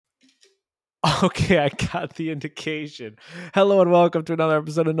Okay, I got the indication. Hello and welcome to another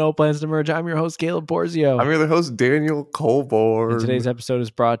episode of No Plans to Merge. I'm your host, Caleb Borzio. I'm your other host, Daniel Colborn. And today's episode is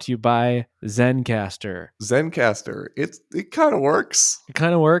brought to you by Zencastr. Zencastr. It kind of works. It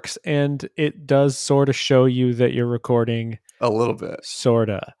kind of works, and it does sort of show you that you're recording. A little bit.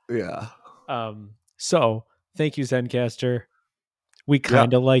 Sorta. Yeah. So, thank you, Zencastr. We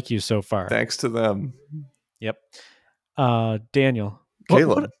kind of like you so far. Thanks to them. Yep. Daniel.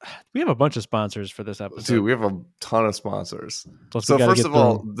 Caleb. We have a bunch of sponsors for this episode. Dude, we have a ton of sponsors. Plus So first of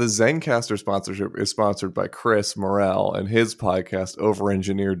all, the Zencastr sponsorship is sponsored by Chris Morrell and his podcast,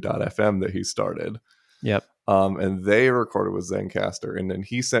 Overengineered.fm, that he started. Yep. And they recorded with Zencastr. And then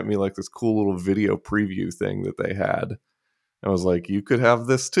he sent me like this cool little video preview thing that they had. I was like, you could have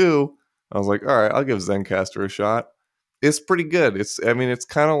this too. I was like, all right, I'll give Zencastr a shot. It's pretty good. It's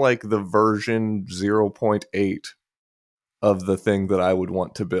kind of like the version 0.8 of the thing that I would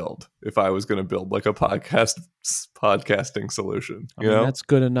want to build if I was going to build like a podcasting solution. I mean, that's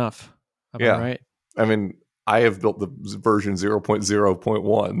good enough. Am I right? I mean, I have built the version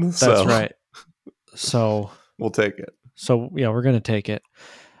 0.0.1. That's right. So we'll take it. So yeah, we're going to take it.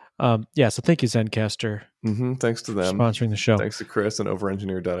 So thank you, Zencastr. Thanks to them. Sponsoring the show. Thanks to Chris and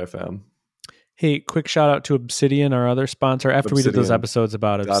Overengineered.fm. Hey, quick shout out to Obsidian, our other sponsor. After we did those episodes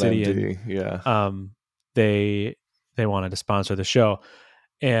about Obsidian, they wanted to sponsor the show.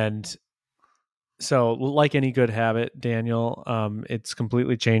 And so like any good habit, Daniel, it's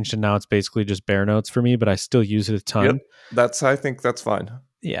completely changed and now it's basically just bare notes for me, but I still use it a ton. Yep. I think that's fine.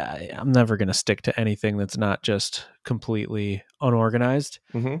 Yeah, I'm never going to stick to anything that's not just completely unorganized.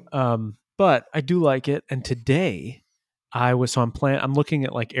 But I do like it. And today I'm looking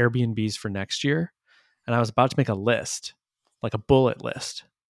at like Airbnbs for next year, and I was about to make a list, like a bullet list.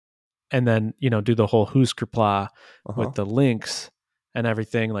 And then, do the whole Hooskapla with the links and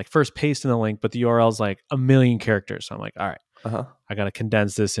everything. Like first paste in the link, but the URL is like 1 million characters. So I'm like, all right, I got to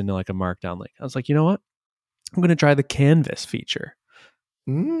condense this into like a markdown link. I was like, you know what? I'm going to try the canvas feature.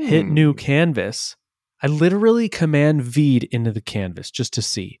 Hit new canvas. I literally command V'd into the canvas just to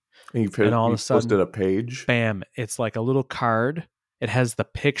see. And all of a sudden, posted a page. Bam. It's like a little card. It has the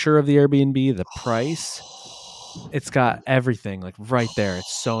picture of the Airbnb, the price. It's got everything like right there.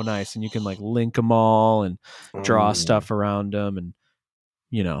 It's so nice. And you can like link them all and draw stuff around them. And,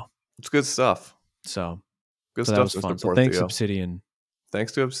 it's good stuff. So good stuff. That was fun. So thanks, Obsidian.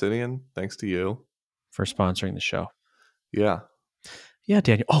 Thanks to Obsidian. Thanks to you for sponsoring the show. Yeah. Yeah,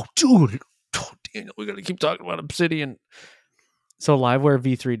 Daniel. Oh, dude. Daniel, we got to keep talking about Obsidian. So Liveware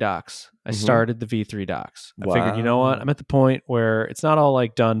V3 docs. I started the V3 docs. I figured, you know what? I'm at the point where it's not all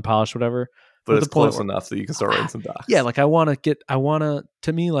like done, polished, whatever. But it's close enough that you can start writing some docs. Yeah, like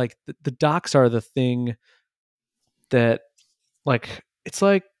to me, like the docs are the thing that like, it's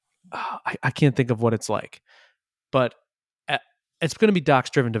like, I can't think of what it's like, but it's going to be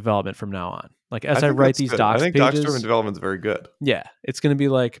docs-driven development from now on. Like as I write these docs pages, docs-driven development is very good. Yeah, it's going to be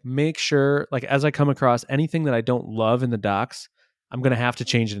like, make sure, like as I come across anything that I don't love in the docs, I'm going to have to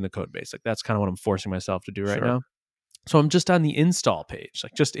change it in the code base. Like that's kind of what I'm forcing myself to do right now. So I'm just on the install page,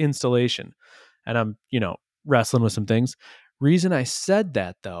 like just installation. And I'm, wrestling with some things. Reason I said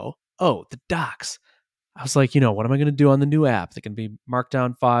that though, the docs. I was like, what am I going to do on the new app? That can be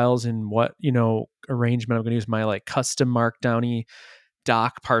markdown files and what, arrangement I'm going to use, my like custom markdowny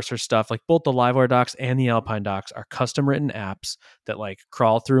doc parser stuff. Like both the Livewire docs and the Alpine docs are custom written apps that like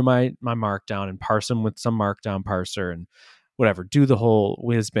crawl through my markdown and parse them with some markdown parser and whatever, do the whole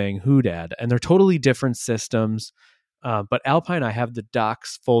whiz bang hoodad. And they're totally different systems. But Alpine, I have the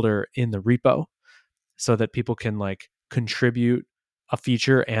docs folder in the repo so that people can like contribute a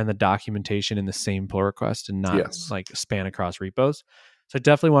feature and the documentation in the same pull request and not like span across repos. So I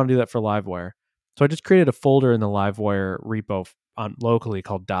definitely want to do that for Livewire. So I just created a folder in the Livewire repo locally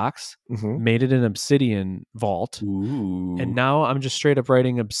called docs, made it an Obsidian vault. And now I'm just straight up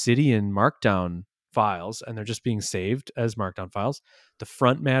writing Obsidian markdown files and they're just being saved as markdown files. The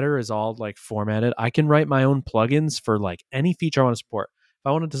front matter is all like formatted. I can write my own plugins for like any feature I want to support. If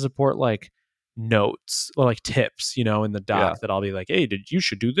I wanted to support like notes or like tips, in the doc that I'll be like, hey, you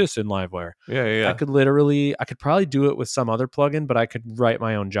should do this in Livewire. Yeah. I could probably do it with some other plugin, but I could write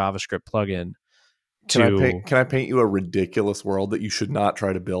my own JavaScript plugin. Can I paint you a ridiculous world that you should not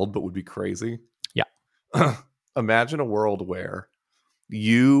try to build, but would be crazy? Yeah. Imagine a world where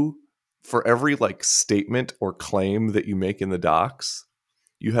you, for every like statement or claim that you make in the docs,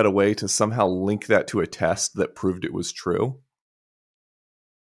 you had a way to somehow link that to a test that proved it was true.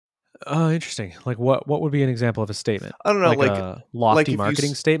 Oh, interesting. Like what would be an example of a statement? I don't know, like a lofty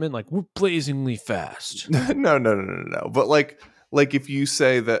marketing statement, like we're blazingly fast. No. But like if you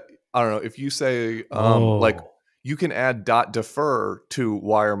say that I don't know, if you say like Oh, you can add dot defer to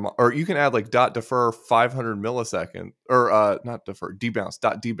or you can add like dot defer 500 millisecond or not defer debounce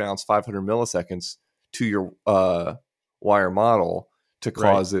dot debounce 500 milliseconds to your wire model to right.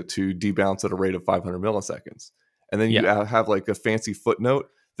 cause it to debounce at a rate of 500 milliseconds, and then you Yeah. have like a fancy footnote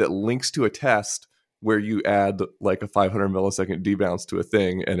that links to a test where you add like a 500 millisecond debounce to a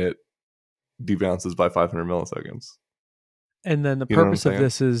thing and it debounces by 500 milliseconds. And then the You know what I'm purpose of saying?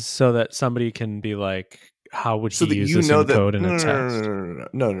 this is so that somebody can be like, how would he So that use you this know in that code in no a no no test? no no no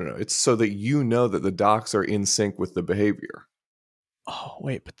no no no. It's so that you know that the docs are in sync with the behavior. Oh,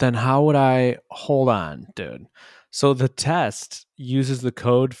 wait, but then how would I hold on, dude? So the test uses the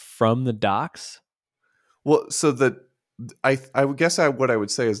code from the docs? Well, so that I would guess what I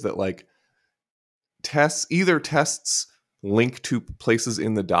would say is that like tests link to places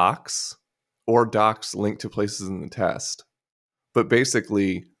in the docs or docs link to places in the test. But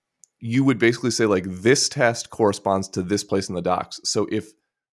basically, you would basically say like this test corresponds to this place in the docs. So if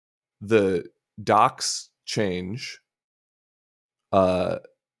the docs change, uh,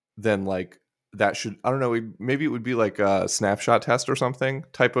 then like that should, I don't know, maybe it would be like a snapshot test or something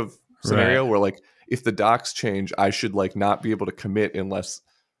type of Right. scenario where like if the docs change, I should like not be able to commit unless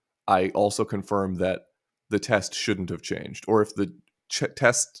I also confirm that the test shouldn't have changed, or if the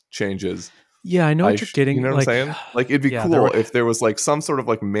test changes, Yeah, I know what you're you getting. know what I'm Like, saying? Like it'd be yeah, there cool if there was like some sort of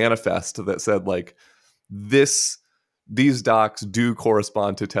like manifest that said like this these docs do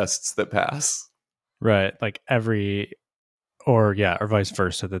correspond to tests that pass. right. Like every, or yeah, or vice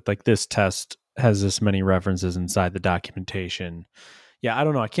versa, that like this test has this many references inside the documentation. Yeah, I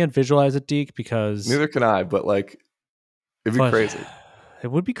don't know. I can't visualize it, Deke, because, Neither can I, but like it'd be but crazy. it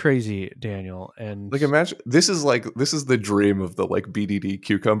would be crazy, Daniel. And Like imagine this is the dream of the like BDD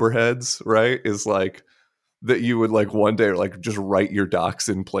cucumber heads, right? Is like that you would like one day like just write your docs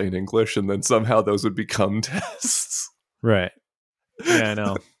in plain English and then somehow those would become tests. right. Yeah, I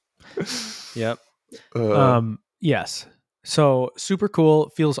know. Yep. uh, Yes. So super cool,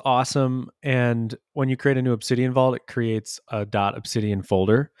 feels awesome. And when you create a new Obsidian vault, it creates a .obsidian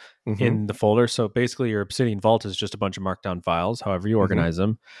folder mm-hmm, in the folder. So basically your Obsidian vault is just a bunch of markdown files, however you mm-hmm. organize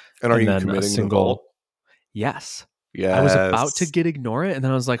them. And are And you then a committing the vault? single, yes. I was about to Yes. get ignore it. And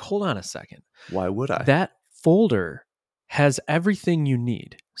then I was like, hold on a second. Why would I? That folder has everything you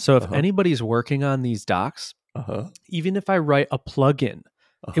need. So if Uh-huh. anybody's working on these docs, Uh-huh. even if I write a plugin, it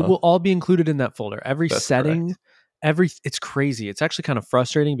Uh-huh. will all be included in that folder. Every That's setting, correct. it's crazy. It's actually kind of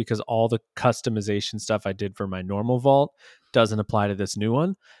frustrating because all the customization stuff I did for my normal vault doesn't apply to this new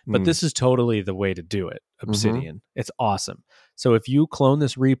one. But Mm. this is totally the way to do it. Mm-hmm. Obsidian. It's awesome. So if you clone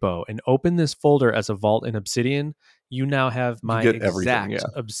this repo and open this folder as a vault in Obsidian, you now have You my get everything, exact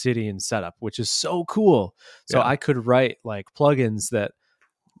yeah. Obsidian setup, which is so cool. So Yeah. I could write like plugins that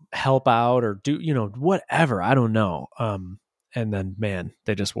help out or do whatever, I don't know, and then man,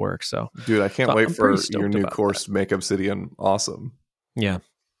 they just work. so Dude, I can't so wait I'm pretty for your stoked new about that. course to make Obsidian awesome. Yeah.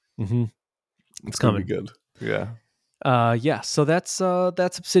 hmm it's It's gonna be coming. good. Yeah. Yeah, so that's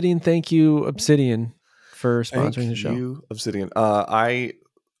Obsidian. Thank you, Obsidian, for sponsoring Thank the show. you, Obsidian.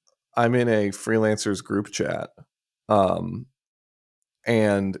 I'm in a freelancers group chat. Um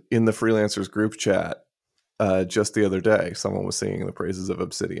and in the freelancers group chat, just the other day, someone was singing the praises of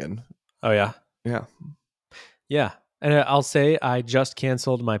Obsidian. Oh yeah. Yeah. Yeah, and I'll say I just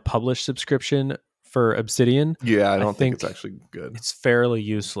canceled my published subscription for Obsidian. Yeah, I I don't think it's think actually good. it's fairly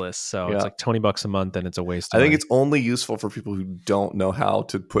useless, so it's Yeah. like $20 a month and it's a waste I of think money. it's only useful for people who don't know how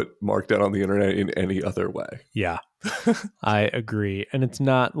to put Markdown on the internet in any other way. Yeah, I agree. And it's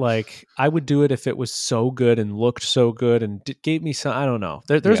not like I would do it if it was so good and looked so good and gave me some, I don't know.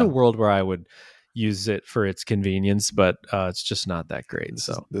 There's a Yeah. world where I would use it for its convenience, but it's just not that great.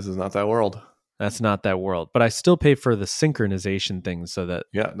 So This is not that world. that's not that world. But I still pay for the synchronization thing so that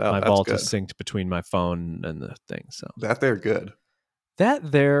Yeah, no, my that's vault is good. synced between my phone and the thing. So That they're good.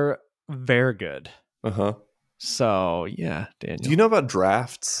 that they're very good. Uh-huh. So yeah, Do you Daniel. know about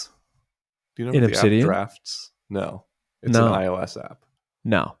drafts? Do you know In about the app Obsidian? Drafts? No. It's an No. iOS app.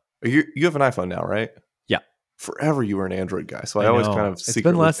 No. You have an iPhone now, right? Yeah. Forever you were an Android guy. So I I always kind know. of It's been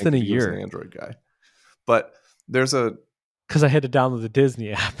secretly less think than a of you as an year. Android guy. But there's a Because I had to download the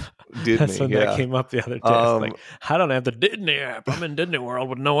Disney app. That's Disney, when that yeah. came up the other day. I was Um like, I don't have the Disney app. I'm in Disney World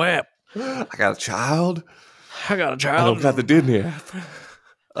with no app. I got a child. I got a I child. don't got the And Disney app. how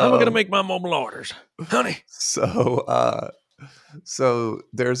am I going to Um make my mobile orders? Honey. so so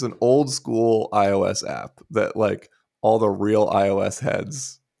there's an old school iOS app that like all the real iOS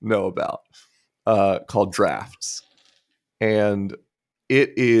heads know about, called Drafts. And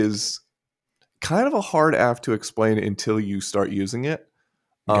it is kind of a hard app to explain until you start using it.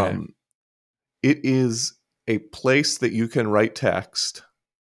 Okay. Um, it is a place that you can write text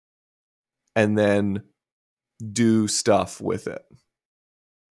and then do stuff with it.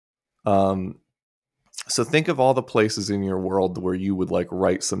 Um, so think of all the places in your world where you would like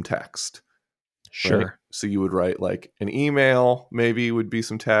write some text, right? Sure. So you would write like an email, maybe would be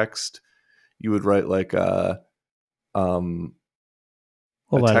some text. You would write like um,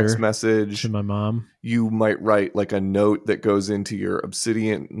 A a text letter to message. my mom. You might write like a note that goes into your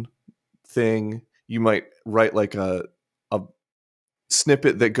Obsidian thing. You might write like a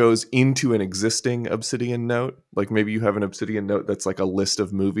snippet that goes into an existing Obsidian note. Like maybe you have an Obsidian note that's like a list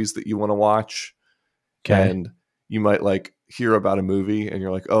of movies that you want to watch, Okay. and you might like hear about a movie and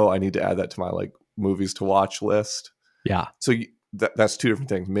you're like, oh, I need to add that to my like movies to watch list. Yeah. So that's two different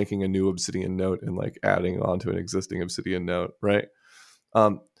things: making a new Obsidian note and like adding on to an existing Obsidian note, right?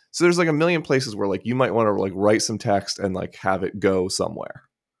 Um, so there's like a million places where like you might want to like write some text and like have it go somewhere.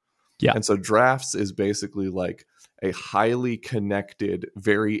 Yeah. And so drafts is basically like a highly connected,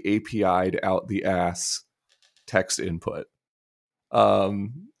 very API'd out the ass text input,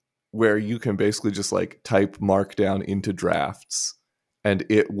 um, where you can basically just like type markdown into drafts and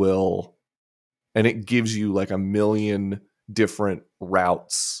it gives you like a million different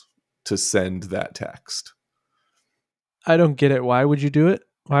routes to send that text. I don't get it. Why would you do it?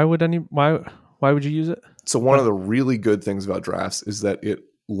 Why would you use it? So one Like, of the really good things about drafts is that it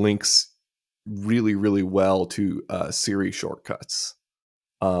links really, really well to Siri shortcuts.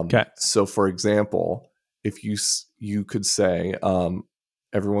 okay. So, for example, if you could say,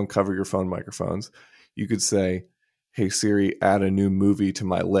 "Everyone, cover your phone microphones," you could say, "Hey Siri, add a new movie to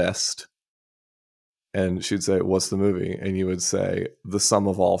my list," and she'd say, "What's the movie?" And you would say, "The Sum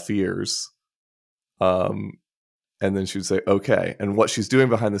of All Fears." Um, and then she'd say, "Okay." And what she's doing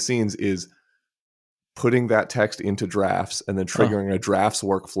behind the scenes is putting that text into drafts and then Oh, triggering a drafts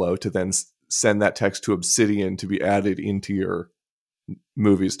workflow to then send that text to Obsidian to be added into your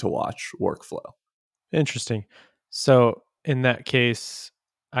movies to watch workflow. interesting. So in that case,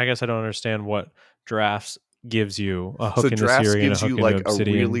 I guess I don't understand what drafts gives you a So hook into drafts Siri and a gives you hook into like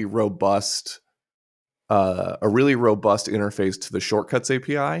Obsidian. a really robust interface to the shortcuts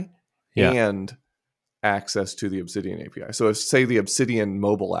API Yeah. and access to the Obsidian API. So if say the Obsidian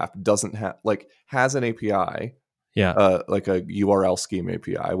mobile app doesn't have like has an API, Yeah. like a URL scheme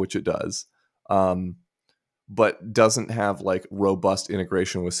API, which it does, um, but doesn't have like robust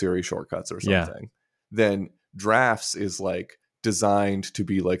integration with Siri shortcuts or Yeah. something, then drafts is like designed to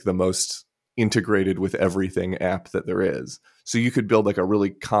be like the most integrated with everything app that there is. So you could build like a really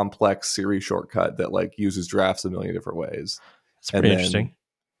complex Siri shortcut that like uses drafts a million different ways That's and pretty then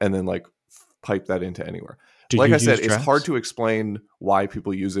interesting. like pipe that into anywhere. Do Like you I said, use it's hard drafts? to explain why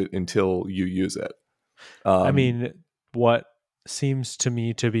people use it until you use it. I Um, mean, what seems to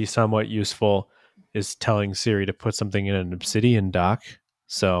me to be somewhat useful is telling Siri to put something in an Obsidian doc.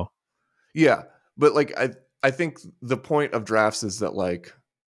 So, yeah, but like I think the point of drafts is that like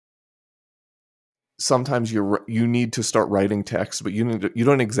sometimes you need to start writing text, but you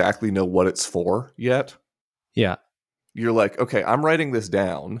don't exactly know what it's for yet. yeah. You're like, okay, I'm writing this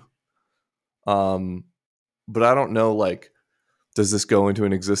down, um, but I don't know like, does this go into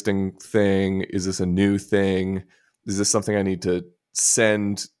an existing thing? Is this a new thing? Is this something I need to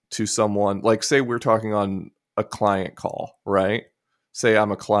send to someone? Like, say we're talking on a client call, right? Say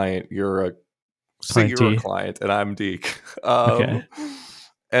I'm a client, say Client you're a D. client and I'm Deke. Okay.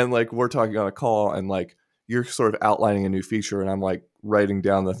 And like we're talking on a call and like you're sort of outlining a new feature and I'm like writing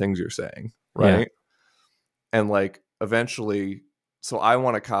down the things you're saying, Yeah. right? And like eventually, so I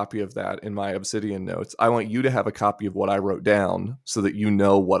want a copy of that in my Obsidian notes. I want you to have a copy of what I wrote down so that you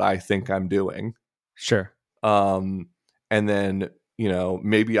know what I think I'm doing. Sure. Um, and then,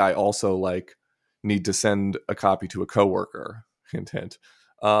 maybe I also like need to send a copy to a coworker. Hint, hint.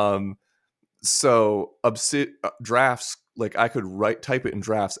 Um, so drafts, like I could type it in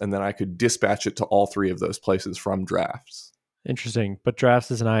drafts and then I could dispatch it to all three of those places from drafts. Interesting. But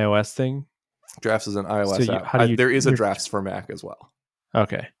drafts is an iOS thing. Drafts is an So iOS you, app. how do you, There is a you're, drafts for Mac as well.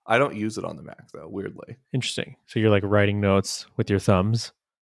 okay. I don't use it on the Mac though, weirdly. Interesting. So you're like writing notes with your thumbs.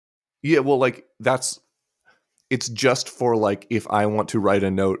 Yeah, well, like it's just for like if I want to write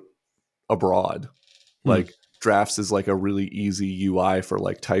a note abroad. Hmm. Like drafts is like a really easy UI for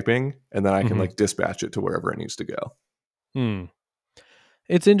like typing, and then I can Mm-hmm. like dispatch it to wherever it needs to go. Hmm.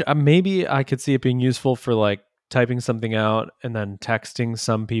 It's in, maybe I could see it being useful for like typing something out and then texting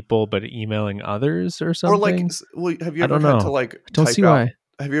some people, but emailing others or Or like, something. well, have you I ever don't had to know. like I don't see why.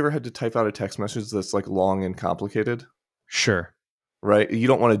 Have you ever had to type out a text message that's like long and complicated? Sure. right? You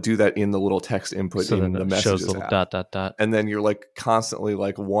don't want to do that in the little text input So then in the it shows Messages little app. dot. And then you're like constantly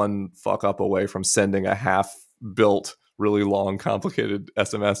like one fuck up away from sending a half built, really long, complicated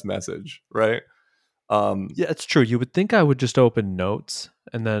SMS message, right? Yeah, it's true. You would think I would just open Notes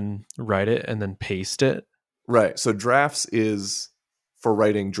and then write it and then paste it. Right. So drafts is for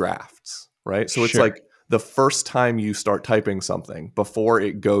writing drafts, right? So it's Sure. like the first time you start typing something before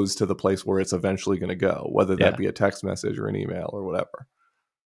it goes to the place where it's eventually going to go, whether that Yeah. be a text message or an email or whatever.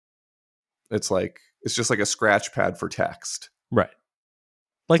 It's just like a scratch pad for text. Right.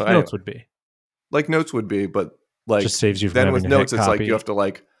 Like So Notes anyway, would be. like Notes would be, but like Just saves you from then with having to hit Notes, it's like you copy. have to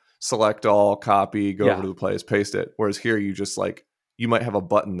like select all, copy, go over Yeah. to the place, paste it. Whereas here you just like you might have a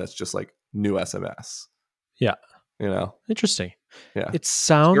button that's just like new SMS. Yeah. You know? Interesting. Yeah. It It's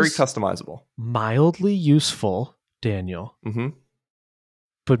very sounds customizable. mildly useful, Daniel. Mm-hmm.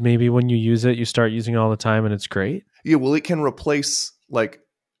 But maybe when you use it, you start using it all the time and it's great. Yeah, well, it can replace like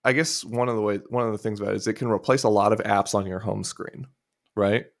I guess one of the things about it is it can replace a lot of apps on your home screen,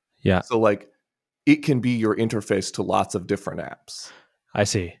 right? Yeah. So like it can be your interface to lots of different apps. I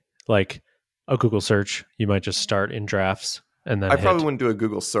see. Like a Google search, you might just start in drafts and then I probably hit wouldn't do a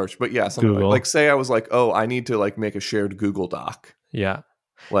Google search, but yeah, something Google. like say I was like, oh, I need to like make a shared Google Doc. Yeah.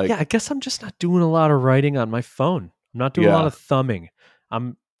 Like Yeah, I guess I'm just not doing a lot of writing on my phone. I'm not doing a lot yeah, of thumbing.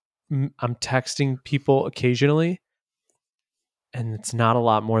 I'm I'm texting people occasionally, and it's not a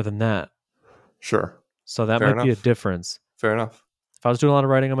lot more than that. sure. So that Fair might be a enough. difference. Fair enough. If I was doing a lot of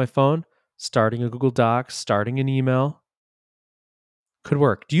writing on my phone, starting a Google Doc, starting an email could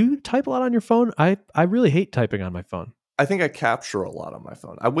work. Do you type a lot on your phone? I really hate typing on my phone. I think I capture a lot on my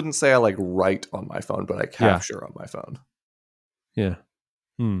phone. I wouldn't say I like write on my phone, but I Yeah. capture on my phone. Yeah.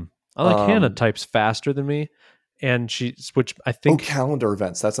 I like Hannah Um types faster than me, and which I think. calendar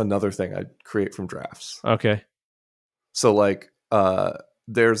events. That's another thing I create from drafts. Okay. So like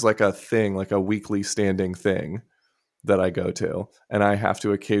there's like a thing, like a weekly standing thing that I go to, and I have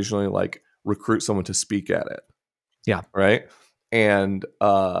to occasionally like recruit someone to speak at it. Yeah. Right. And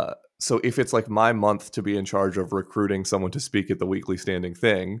so if it's like my month to be in charge of recruiting someone to speak at the weekly standing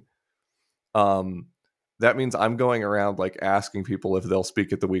thing, um, that means I'm going around like asking people if they'll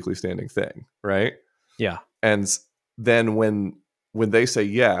speak at the weekly standing thing. Right. Yeah. And then when they say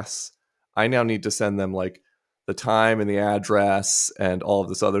yes, I now need to send them like the time and the address and all of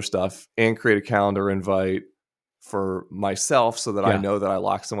this other stuff and create a calendar invite for myself so that I Yeah. know that I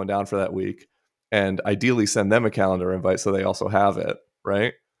lock someone down for that week, and ideally send them a calendar invite so they also have it,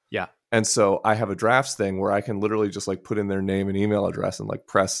 right? Yeah. And so I have a drafts thing where I can literally just like put in their name and email address and like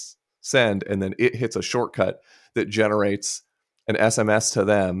press send, and then it hits a shortcut that generates an SMS to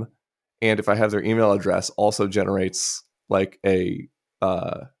them, and if I have their email address, also generates like a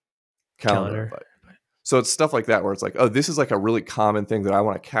calendar Calendar. invite. So it's stuff like that where it's like, oh, this is like a really common thing that I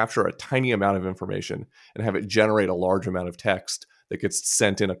want to capture a tiny amount of information and have it generate a large amount of text that gets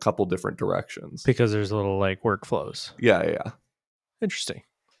sent in a couple different directions. Because there's little like workflows. Yeah. Interesting.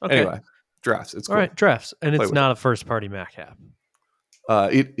 Okay. Anyway, drafts. It's cool. All right, drafts. And Play it's with not a first party Mac app.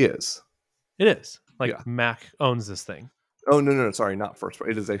 It is. It is. Like Yeah. Mac owns this thing. Oh, no. Sorry, not first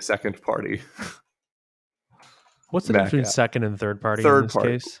party. It is a second party. What's the Mac difference between app. second and third party in Third this party.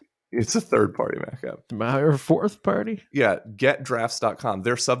 case? It's a third party Mac app. Or fourth party? Yeah, getdrafts.com.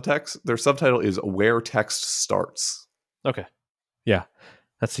 Their subtitle is where text starts. Okay. Yeah.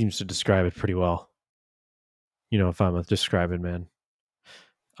 That seems to describe it pretty well. You know, if I'm a describing man.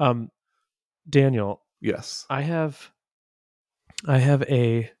 Daniel, Yes. I have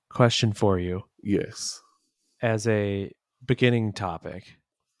a question for you Yes. as a beginning topic.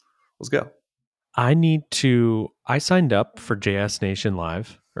 Let's go. I signed up for JS Nation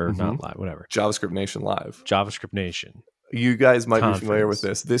Live, or Mhm. not live, whatever. JavaScript Nation Live. JavaScript Nation. You guys might Conference. be familiar with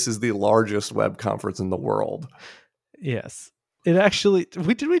this. This is the largest web conference in the world. Yes. It actually, did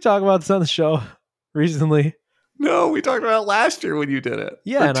we talk about this on the show recently? No, we talked about it last year when you did it.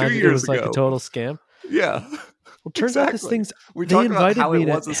 Yeah, or and 2 it years was ago. like a total scam. Yeah. Well, turns out this Exactly. thing's. We they talked about invited how me it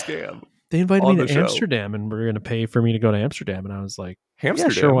to- was a scam. They invited on me the to show. Amsterdam, and we're going to pay for me to go to Amsterdam. And I was like,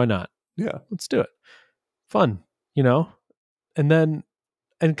 Amsterdam. yeah, sure, why not? Yeah. Let's do it. Fun, you know? And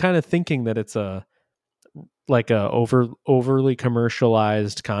kind of thinking that it's a overly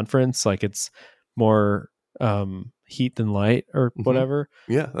commercialized conference, like it's more heat than light or whatever.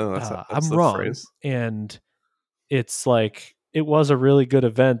 Yeah, that's I'm the wrong. phrase. And it's like it was a really good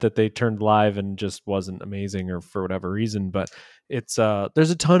event that they turned live and just wasn't amazing or for whatever reason. But it's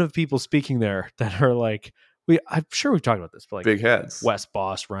there's a ton of people speaking there that are like I'm sure we've talked about this, but like Big heads. Wes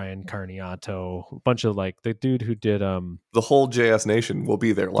Boss, Ryan Carniato, a bunch of like the dude who did The whole JS Nation will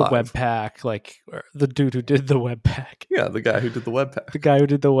be there the live. Webpack, like the dude who did the Webpack. Yeah, the guy who did the Webpack. The guy who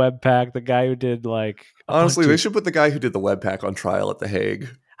did the Webpack, the guy who did like Honestly, they should put the guy who did the Webpack on trial at The Hague.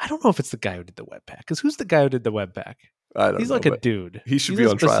 I don't know if it's the guy who did the Webpack, because who's the guy who did the Webpack? I don't He's know, like a but dude. he should He's be a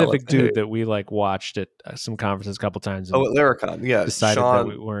on trial at specific The Hague. dude that we like watched at some conferences a couple times. And at Laracon, yeah. decided that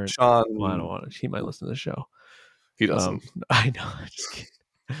we weren't. Sean. Well, I don't want to. He might listen to the show. He doesn't. I know. I'm just kidding.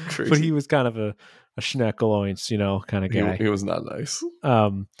 Crazy. But he was kind of a schneckaloints, kind of guy. He was not nice.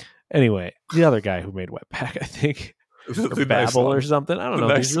 Anyway, the other guy who made Webpack, I think, or Babel or something. I don't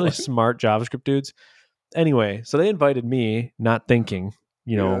know. These really smart JavaScript dudes. Anyway, so they invited me, not thinking,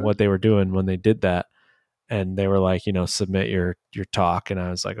 what they were doing when they did that. And they were like, submit your talk. And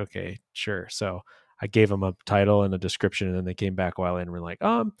I was like, okay, sure. So I gave them a title and a description. And then they came back a while later and were like,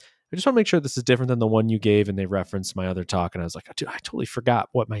 I just want to make sure this is different than the one you gave. And they referenced my other talk. And I was like, dude, I totally forgot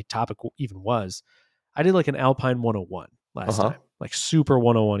what my topic even was. I did like an Alpine 101 last time, like super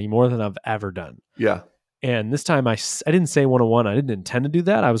 101, more than I've ever done. Yeah. And this time I didn't say 101. I didn't intend to do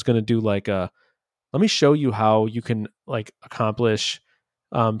that. I was going to do like let me show you how you can like accomplish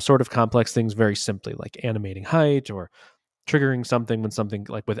sort of complex things very simply, like animating height or triggering something when something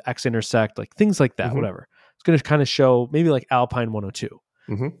like with X intersect, like things like that, whatever. It's going to kind of show maybe like Alpine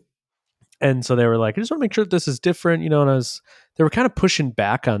 102. And so they were like, I just want to make sure that this is different, and they were kind of pushing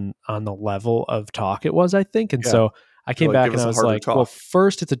back on the level of talk it was, I think. And so I came back and I was like, well,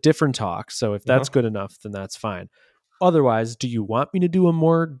 first it's a different talk. So if that's good enough, then that's fine. Otherwise, do you want me to do a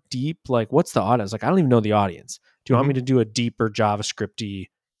more deep, like what's the audience? Like, I don't even know the audience. Do you want me to do a deeper JavaScript-y?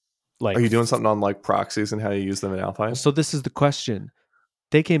 Like, are you doing something on like proxies and how you use them in Alpine? So this is the question.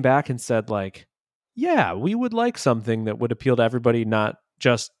 They came back and said like, yeah, we would like something that would appeal to everybody, not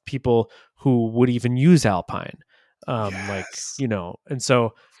just people who would even use Alpine. Yes. And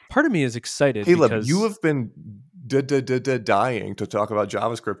so part of me is excited. Caleb, because you have been dying to talk about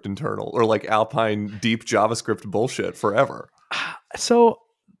JavaScript internal or like Alpine deep JavaScript bullshit forever. So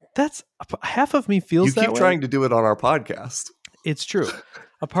that's half of me feels that way. You keep trying to do it on our podcast. It's true.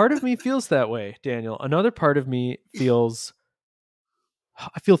 A part of me feels that way, Daniel. Another part of me feels,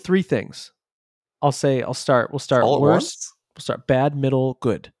 I feel three things. We'll start all worst. We'll start bad, middle,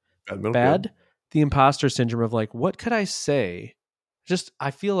 good. Bad, good. The imposter syndrome of like, what could I say?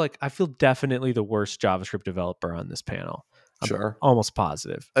 I feel definitely the worst JavaScript developer on this panel. Sure. I'm almost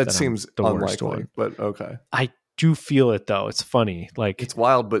positive. It seems the unlikely, worst one. But okay. I do feel it though. It's funny. Like, it's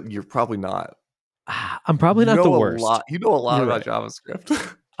wild, but you're probably not. I'm probably not the worst. You know a lot about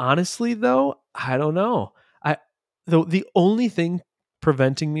JavaScript. Honestly, though, I don't know. The only thing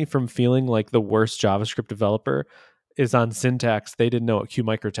preventing me from feeling like the worst JavaScript developer is on syntax. They didn't know what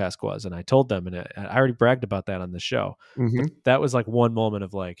QMicrotask was, and I told them, and I already bragged about that on the show. But that was like one moment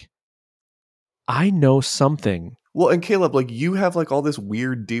of like, I know something. Well, and Caleb, like you have like all this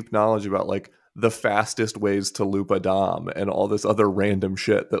weird deep knowledge about like the fastest ways to loop a DOM and all this other random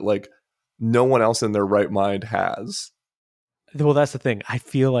shit that like no one else in their right mind has. Well, that's the thing. I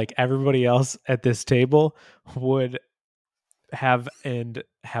feel like everybody else at this table would have in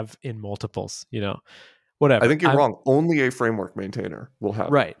multiples, whatever. I think you're wrong. Only a framework maintainer will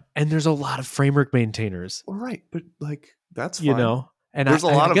have. Right. And there's a lot of framework maintainers. Well, right. But like, that's fine. And there's a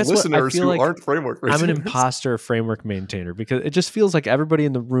lot of listeners who aren't framework maintainers. I'm an imposter framework maintainer because it just feels like everybody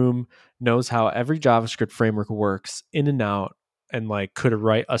in the room knows how every JavaScript framework works in and out, and like could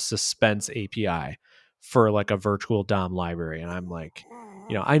write a suspense API for like a virtual DOM library. And I'm like,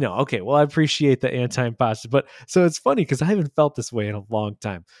 I know. Okay, well, I appreciate the anti-imposter, but so it's funny because I haven't felt this way in a long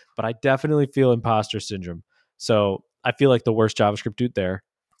time, but I definitely feel imposter syndrome. So I feel like the worst JavaScript dude there.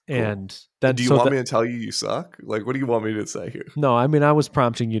 Cool. And then, do you want me to tell you suck? Like, what do you want me to say here? No, I mean, I was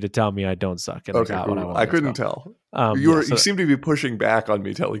prompting you to tell me I don't suck, and okay, I got cool. what I wanted. I couldn't tell. You seem to be pushing back on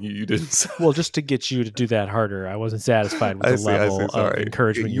me telling you didn't suck. Well, just to get you to do that harder. I wasn't satisfied with the level of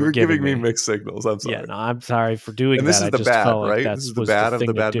encouragement you were giving me. Mixed signals. I'm sorry. Yeah, no, I'm sorry for doing and that. This is the bad, right? This is the bad of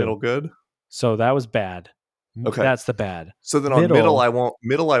the bad, middle, good. So that was bad. Okay, that's the bad. So then on middle, I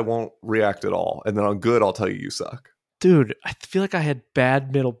won't react at all, and then on good, I'll tell you suck. Dude, I feel like I had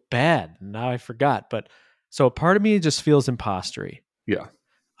bad, middle, bad. Now I forgot. But so a part of me just feels impostery. Yeah.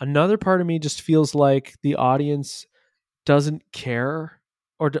 Another part of me just feels like the audience doesn't care,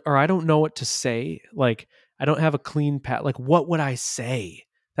 or I don't know what to say. Like, I don't have a clean path. Like, what would I say?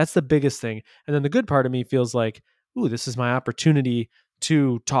 That's the biggest thing. And then the good part of me feels like, ooh, this is my opportunity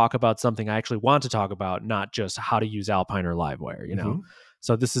to talk about something I actually want to talk about, not just how to use Alpine or Livewire,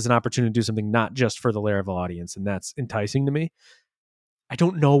 So this is an opportunity to do something not just for the Laravel audience, and that's enticing to me. I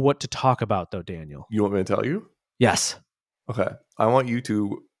don't know what to talk about though, Daniel. You want me to tell you? Yes. Okay. I want you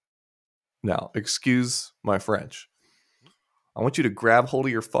to now, excuse my French. I want you to grab hold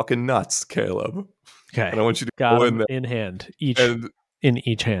of your fucking nuts, Caleb. Okay. And I want you to Got go them in there in hand, each and in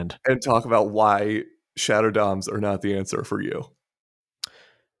each hand. and talk about why shadow DOMs are not the answer for you.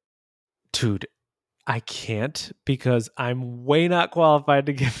 Dude, I can't because I'm way not qualified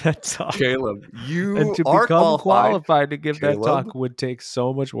to give that talk. Caleb, And you to are become qualified. qualified to give that Caleb, talk would take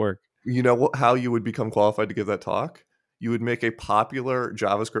so much work. you know how you would become qualified to give that talk? You would make a popular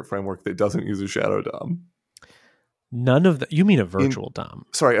JavaScript framework that doesn't use a shadow DOM. None of the. You mean a virtual DOM?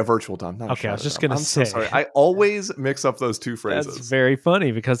 Sorry, a virtual DOM, not a Okay, I shadow was just DOM. gonna I'm so say. sorry. I always mix up those two phrases. That's very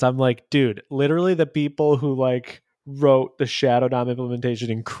funny because I'm like, dude, literally the people who like wrote the Shadow DOM implementation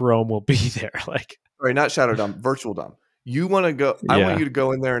in Chrome will be there. Like, Sorry, not shadow DOM, virtual DOM. You want to go? I want yeah. you to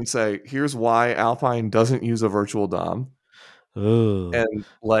go in there and say, "Here's why Alpine doesn't use a virtual DOM," Ugh. and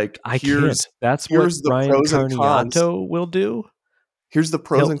like, I can't. That's what here's the Ryan pros and cons. Carniato will do. Here's the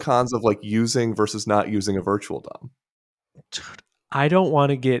pros He'll, and cons of like using versus not using a virtual DOM. dude, I don't want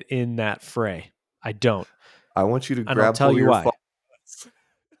to get in that fray. I don't. I want you to And I'll grab tell hold of you your why. phone.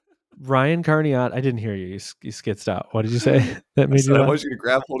 Ryan Carniato, I didn't hear you. You skitzed out. What did you say that I made said you I laugh? want you to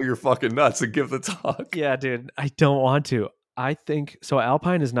grab hold of your fucking nuts and give the talk. Yeah, dude, I don't want to. I think so.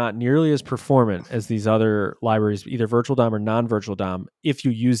 Alpine is not nearly as performant as these other libraries, either virtual DOM or non-virtual DOM, if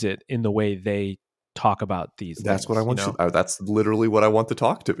you use it in the way they talk about these That's things. what I want you. That's literally what I want the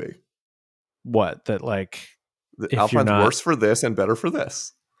talk to be. What that like if you're Alpine's not. worse for this and better for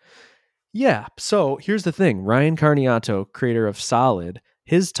this. Yeah. So here's the thing: Ryan Carniato, creator of Solid,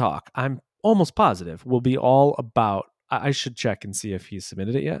 his talk, I'm almost positive, will be all about. I should check and see if he's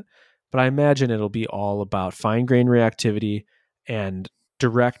submitted it yet, but I imagine it'll be all about fine grained reactivity and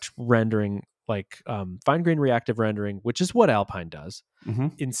direct rendering, like fine grained reactive rendering, which is what Alpine does, Mm-hmm.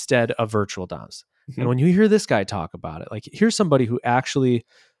 instead of virtual DOMs. Mm-hmm. And when you hear this guy talk about it, like here's somebody who actually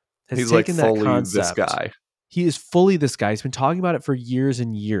has He's like taken that fully this concept. guy. He is fully this guy. He's been talking about it for years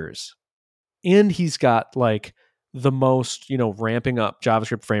and years. And he's got like the most, ramping up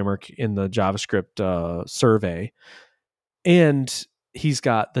JavaScript framework in the JavaScript survey. And he's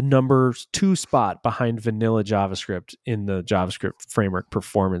got the number 2 spot behind vanilla JavaScript in the JavaScript framework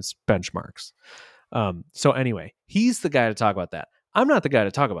performance benchmarks. So anyway, he's the guy to talk about that. I'm not the guy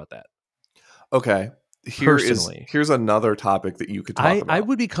to talk about that. Okay. Personally, Here's another topic that you could talk about. I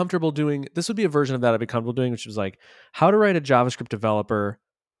would be comfortable doing, this would be a version of that I'd be comfortable doing, which was like how to write a JavaScript developer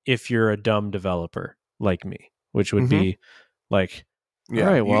if you're a dumb developer like me, which would be like, all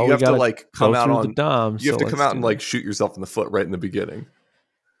right, well, you we have to got to like go come out through the on. DOM. You have So to come let's out do and like this. shoot yourself in the foot right in the beginning.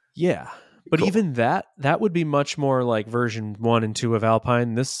 Yeah. But Cool. even that would be much more like version 1 and 2 of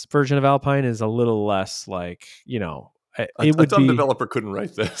Alpine. This version of Alpine is a little less like, it A would dumb be, developer couldn't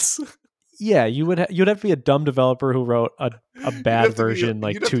write this. yeah, you'd have to be a dumb developer who wrote a bad version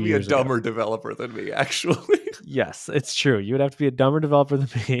like You'd have 2 to be a years ago. dumber developer than me, actually. Yes, it's true. You would have to be a dumber developer than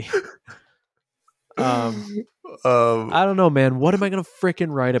me. um, I don't know, man. What am I going to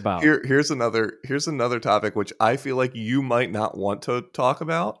freaking write about? here's another topic which I feel like you might not want to talk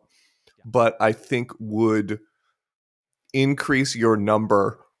about, but I think would increase your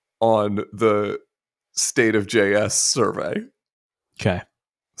number on the state of JS survey. Okay.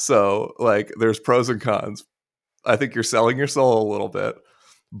 So, like, there's pros and cons. I think you're selling your soul a little bit,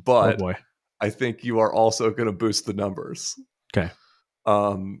 Oh but boy. I think you are also going to boost the numbers. Okay.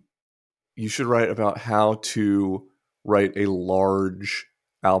 You should write about how to write a large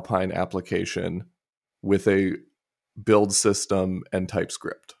Alpine application with a build system and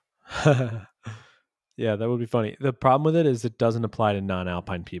TypeScript. Yeah, that would be funny. The problem with it is it doesn't apply to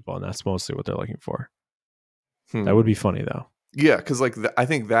non-Alpine people, and that's mostly what they're looking for. That would be funny, though. Yeah, because like I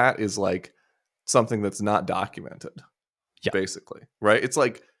think that is like something that's not documented, basically, right? It's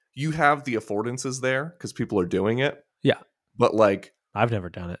like you have the affordances there because people are doing it. Yeah. But like I've never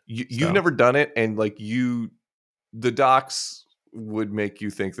done it. You've never done it, and like the docs would make you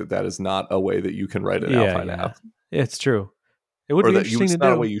think that is not a way that you can write an Alpine app. It's true. It would be interesting to do. It's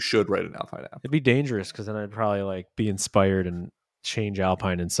not a way you should write an Alpine app. It'd be dangerous because then I'd probably like be inspired and change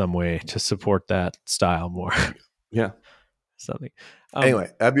Alpine in some way to support that style more. Yeah. Something.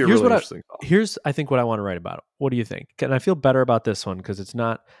 Anyway, that'd be a really interesting thought. Here's, I think, what I want to write about. What do you think? And I feel better about this one because it's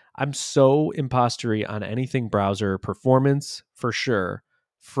not, I'm so impostery on anything browser performance for sure.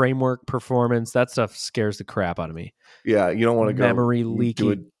 Framework performance, that stuff scares the crap out of me. Yeah, you don't want to memory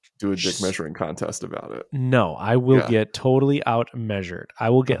leaky. Do a dick measuring contest about it. No, I will get totally out measured. I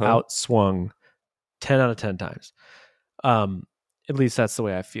will get outswung 10 out of 10 times. At least that's the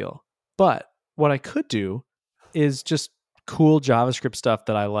way I feel. But what I could do is just cool JavaScript stuff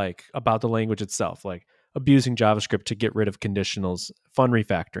that I like about the language itself, like abusing JavaScript to get rid of conditionals, fun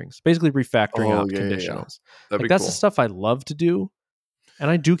refactorings, basically refactoring Oh out yeah, yeah, yeah. conditionals. That'd Like be that's the cool. stuff I love to do. And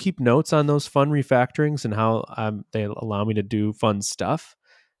I do keep notes on those fun refactorings and how they allow me to do fun stuff.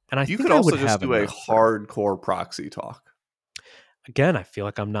 And I You think could I would also just have a do a note for it. hardcore proxy talk. Again, I feel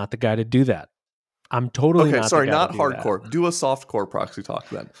like I'm not the guy to do that. I'm totally Okay, not the sorry, guy to not do that. hardcore. Do a softcore proxy talk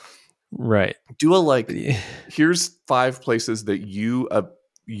then. Right. Do a like, here's 5 places that you, a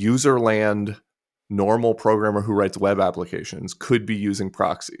user land normal programmer who writes web applications, could be using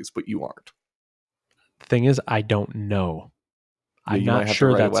proxies, but you aren't. The thing is, I don't know. Yeah, I'm you might not have to sure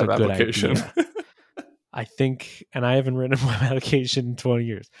write a that's a web good application. idea. I think, and I haven't written a web application in 20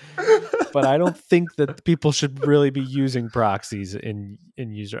 years, but I don't think that people should really be using proxies in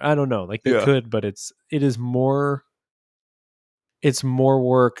user. I don't know. Like they Yeah, could, but it's more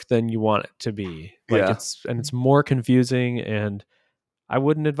work than you want it to be. Like yeah, it's more confusing, and I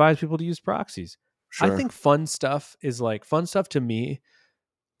wouldn't advise people to use proxies. I sure. think fun stuff to me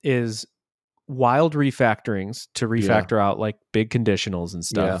is wild refactorings to Yeah, refactor out like big conditionals and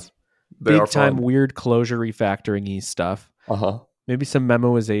yeah, stuff. they are Big time fun. weird closure refactoring-y stuff. Uh huh. Maybe some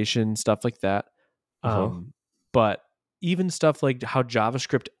memoization, stuff like that. Uh huh. But even stuff like how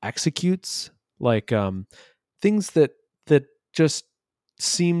JavaScript executes, like things that just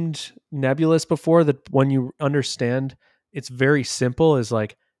seemed nebulous before, that when you understand it's very simple, is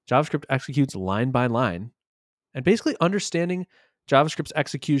like JavaScript executes line by line. And basically understanding JavaScript's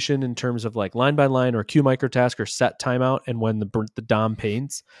execution in terms of like line by line or queue microtask or set timeout and when the DOM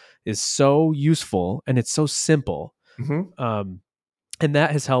paints is so useful, and it's so simple. Mm-hmm. Um, and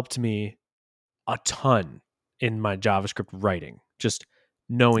that has helped me a ton in my JavaScript writing, just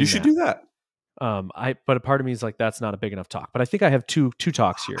You knowing should that. do that. But a part of me is like, that's not a big enough talk. But I think I have two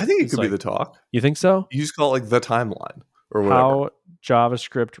talks I here. think it It's could be like, the talk. you think so? You just call it like the timeline or whatever. How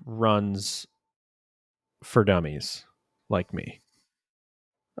JavaScript runs for dummies like me.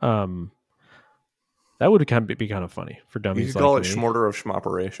 Um, that would be kind of funny for You dummies could call like it me. Schmorter of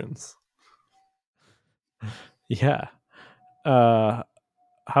Schmoperations. Yeah. Uh,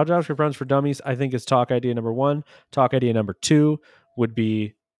 how JavaScript runs for dummies, I think, is talk idea number 1. Talk idea number 2 would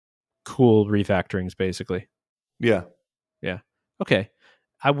be cool refactorings, basically. Yeah. Yeah. Okay.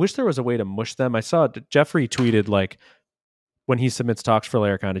 I wish there was a way to mush them. I saw Jeffrey tweeted like when he submits talks for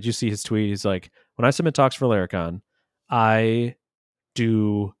Laracon. Did you see his tweet? He's like, when I submit talks for Laracon, I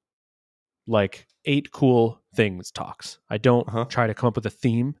do like 8 cool things talks. I don't Uh huh. try to come up with a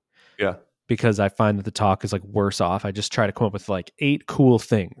theme, Yeah. because I find that the talk is like worse off. I just try to come up with like 8 cool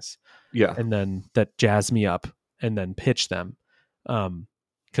things, Yeah. and then that jazz me up, and then pitch them.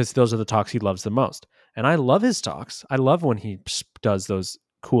 Because those are the talks he loves the most. And I love his talks. I love when he does those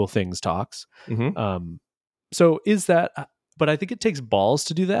cool things talks. Mm-hmm. So is that, but I think it takes balls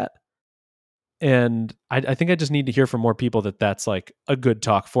to do that. And I think I just need to hear from more people that that's like a good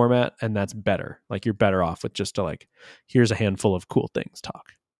talk format, and that's better. Like you're better off with just to like, here's a handful of cool things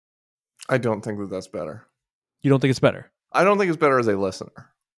talk. I don't think that that's better. You don't think it's better? I don't think it's better as a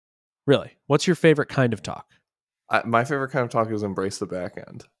listener. Really? What's your favorite kind of talk? My favorite kind of talk is embrace the back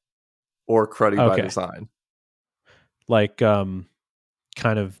end or cruddy by Okay. design. Like kind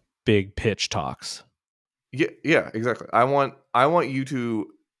of big pitch talks. Yeah, yeah, exactly. I want you to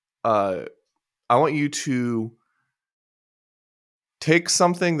uh I want you to take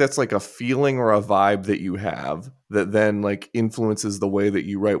something that's like a feeling or a vibe that you have that then like influences the way that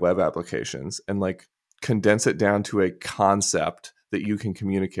you write web applications, and like condense it down to a concept that you can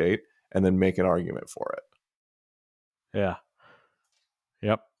communicate and then make an argument for it. Yeah.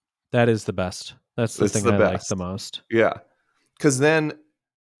 Yep. That is the best. That's the It's thing the I like the best. most. Yeah. Cuz then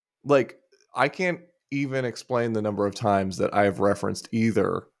like I can't even explain the number of times that I've referenced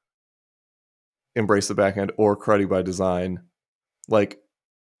either embrace the backend or cruddy by design. Like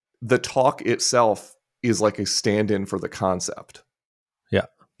the talk itself is like a stand-in for the concept, Yeah.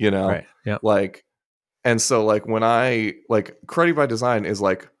 you know? Right. Yeah. Like, and so like when I like cruddy by design is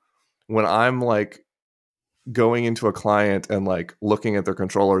like when I'm like going into a client and like looking at their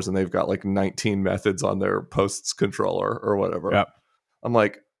controllers and they've got like 19 methods on their posts controller or whatever. Yep. I'm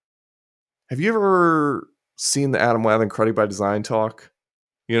like, have you ever seen the Adam Wathan cruddy by design talk?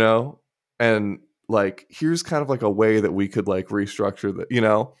 You know? And like, here's kind of like a way that we could like restructure that, you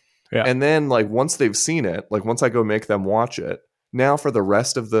know? Yeah. And then like once they've seen it, like once I go make them watch it, now for the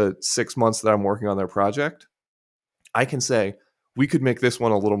rest of the 6 months that I'm working on their project, I can say, we could make this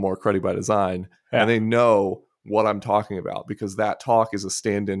one a little more cruddy by design. Yeah. And they know what I'm talking about because that talk is a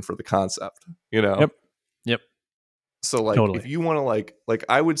stand-in for the concept, you know? Yep. Yep. So like if Totally. you want to like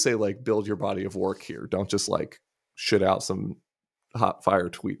I would say like build your body of work here. Don't just like shit out some hot fire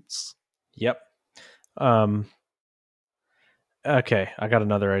tweets. Yep. Um, okay, I got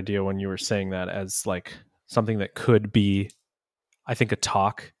another idea when you were saying that as like something that could be, I think, a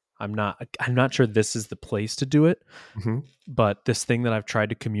talk. I'm not sure this is the place to do it, Mm-hmm. but this thing that I've tried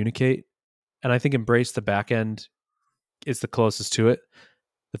to communicate, and I think embrace the back end is the closest to it.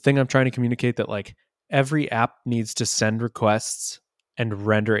 The thing I'm trying to communicate that like every app needs to send requests and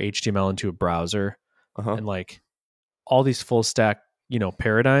render HTML into a browser, Uh-huh. and like all these full stack,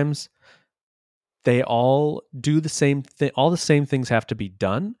 paradigms, they all do the same thing. All the same things have to be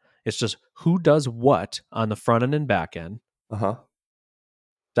done. It's just who does what on the front end and back end. Uh-huh.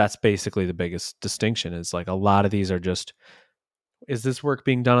 That's basically the biggest distinction. Is like a lot of these are just, is this work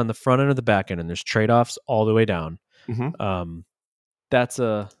being done on the front end or the back end? And there's trade-offs all the way down. Mm-hmm. Um, that's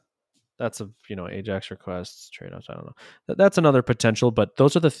a Ajax requests, trade-offs. I don't know. That's another potential, but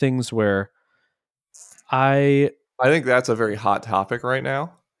those are the things where I think that's a very hot topic right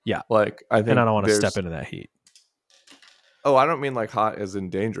now. yeah, Like, I and I think don't want to step there's, into that heat. oh, I don't mean like hot as in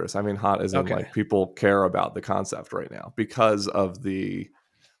dangerous. I mean hot as in Okay. like people care about the concept right now because of the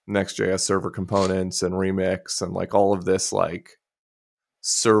Next.js server components and Remix and like all of this like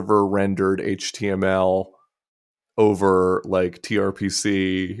server rendered HTML over like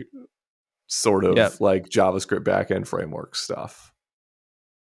TRPC sort Yep. of like JavaScript backend framework stuff.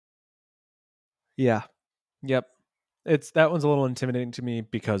 Yeah. Yep. That one's a little intimidating to me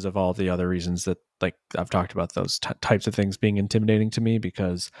because of all the other reasons that like I've talked about those types of things being intimidating to me,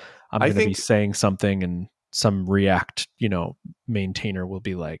 because I'm I going to be think saying something and some React, maintainer will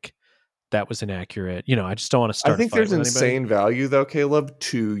be like, that was inaccurate. I just don't want to I start a think fight there's with anybody. insane value though, Caleb,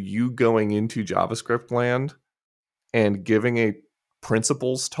 to you going into JavaScript land and giving a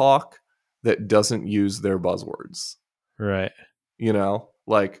principles talk that doesn't use their buzzwords. Right.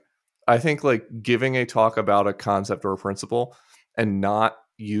 Like I think like giving a talk about a concept or a principle and not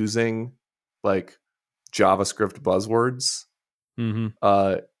using like JavaScript buzzwords Mm-hmm.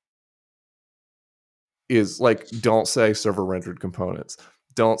 uh is like, don't say server rendered components,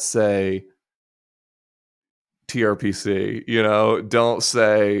 don't say TRPC, don't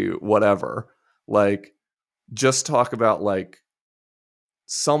say whatever. Like just talk about like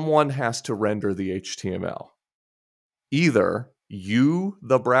someone has to render the HTML. Either you,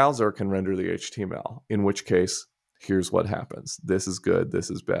 the browser, can render the HTML, in which case, here's what happens. This is good, this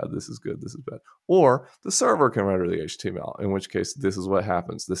is bad, this is good, this is bad. Or the server can render the HTML, in which case, this is what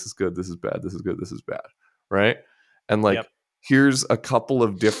happens. This is good, this is bad, this is good, this is bad. Right? And Yep. like, here's a couple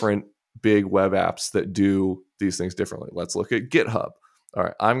of different big web apps that do these things differently. Let's look at GitHub. All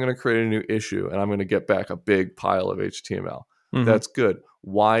right, I'm going to create a new issue and I'm going to get back a big pile of HTML. Mm-hmm. That's good.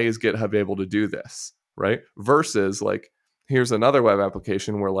 Why is GitHub able to do this? Right? Versus like, here's another web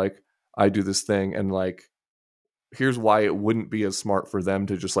application where like I do this thing and like, here's why it wouldn't be as smart for them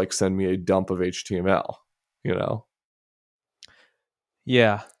to just like send me a dump of HTML, you know?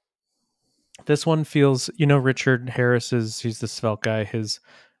 Yeah. This one feels, Richard Harris's, he's the Svelte guy, his,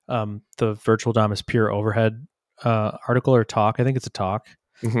 the virtual DOM is pure overhead, article or talk. I think it's a talk.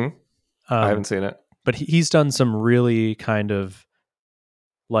 Mm-hmm. I haven't seen it. But he's done some really kind of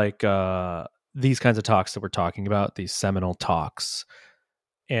like, these kinds of talks that we're talking about, these seminal talks.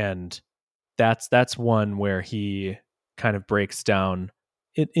 And that's one where he kind of breaks down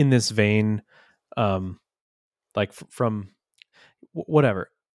in this vein, like from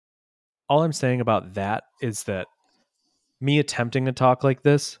whatever. All I'm saying about that is that me attempting a talk like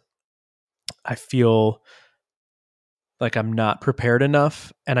this, I feel like I'm not prepared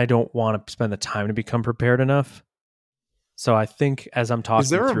enough and I don't want to spend the time to become prepared enough. So I think as I'm Is talking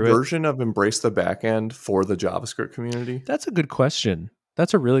there a through it, version of Embrace the Backend for the JavaScript community? that's a good question.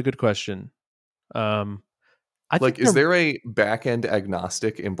 That's a really good question. Um, I think Like, is there a backend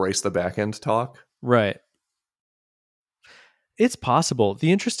agnostic Embrace the Backend talk? right. It's possible.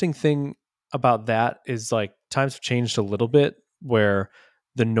 The interesting thing about that is like times have changed a little bit where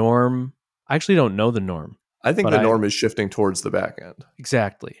the norm, I actually don't know the norm, I think but the norm is shifting towards the backend.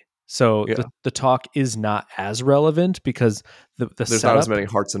 exactly. So Yeah. the talk is not as relevant because the There's not as setup many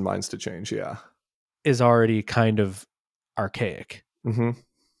hearts and minds to change. Yeah. is already kind of archaic Mm-hmm.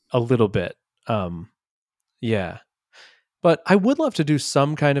 a little bit. Yeah. But I would love to do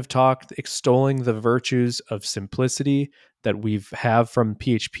some kind of talk extolling the virtues of simplicity that we've have from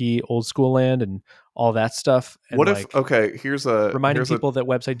PHP old school land and all that stuff, and What if, like okay, here's a reminding people that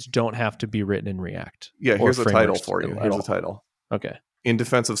websites don't have to be written in React or here's a title frameworks for you. at Here's a all. title. Okay. In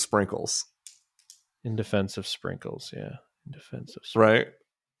Defense of Sprinkles. In defense of sprinkles, yeah. In defense of Right?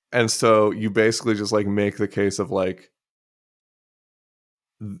 And so you basically just like make the case of like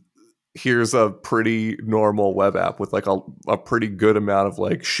here's a pretty normal web app with like a pretty good amount of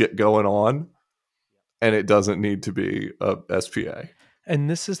like shit going on, and it doesn't need to be a SPA. And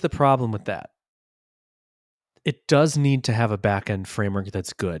this is the problem with that. It does need to have a backend framework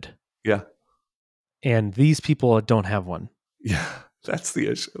that's good. Yeah. And these people don't have one. Yeah, that's the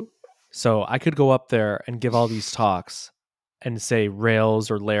issue. So I could go up there and give all these talks and say Rails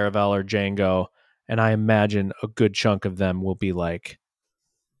or Laravel or Django, and I imagine a good chunk of them will be like,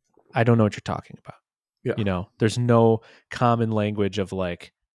 I don't know what you're talking about. Yeah. You know, there's no common language of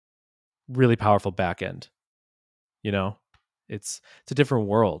like really powerful backend. You know, it's a different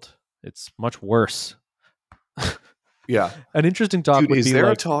world. It's much worse. Yeah. An interesting talk Dude, would is be there a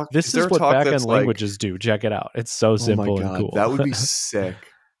like, talk? this Is there is a what talk backend that's like, languages do. Check it out. It's so oh my simple and God, cool. that would be sick.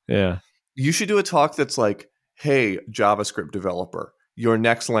 Yeah. You should do a talk that's like, hey, JavaScript developer, your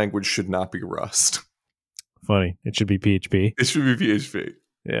next language should not be Rust. Funny. It should be PHP. It should be PHP.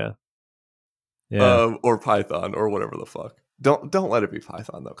 Yeah. Yeah. Or Python or whatever the fuck. Don't let it be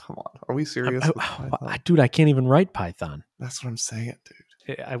Python though. Come on, are we serious? With Python? Dude, I can't even write Python. That's what I'm saying, dude.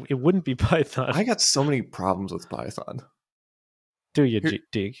 It wouldn't be Python. I got so many problems with Python. Do you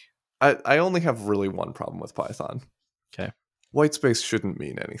dig? I only have really one problem with Python. Okay. Whitespace shouldn't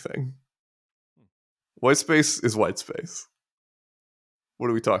mean anything. Whitespace is whitespace. What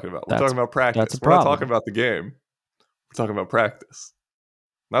are we talking about? We're talking about practice. That's a We're not problem. talking about the game. We're talking about practice.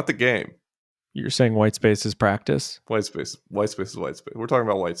 Not the game. You're saying whitespace is practice? Whitespace is whitespace. We're talking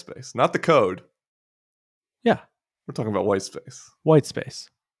about whitespace. Not the code. Yeah. We're talking about whitespace. Whitespace.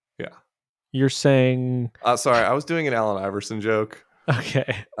 Yeah. You're saying Sorry, I was doing an Allen Iverson joke.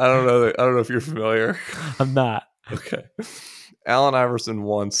 okay. I don't know if you're familiar. I'm not. Okay. Allen Iverson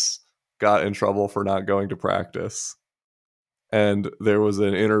once got in trouble for not going to practice. And there was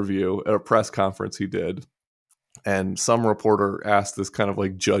an interview at a press conference he did. And some reporter asked this kind of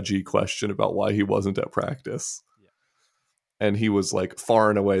like judgy question about why he wasn't at practice. Yeah. And he was like far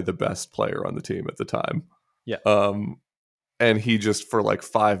and away the best player on the team at the time. Yeah. And he just for like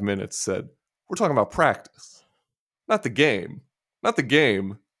 5 minutes said, we're talking about practice, not the game. Not the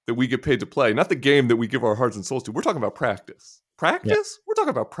game that we get paid to play, not the game that we give our hearts and souls to. We're talking about practice. Practice? Yeah. We're talking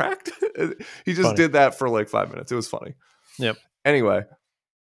about practice? He just did that for like 5 minutes. It was funny. Yep. Anyway,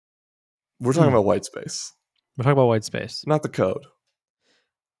 we're talking about whitespace. We're talking about whitespace. Not the code.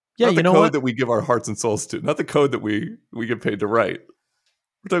 Yeah, not the you know code what? that we give our hearts and souls to. Not the code that we get paid to write.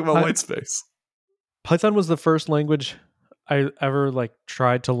 We're talking about whitespace. Python was the first language I ever like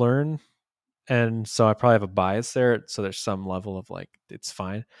tried to learn. And so I probably have a bias there. So there's some level of like, it's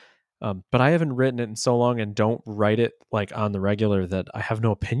fine. But I haven't written it in so long and don't write it like on the regular that I have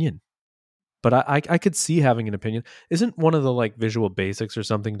no opinion. But I could see having an opinion. Isn't one of the like Visual Basics or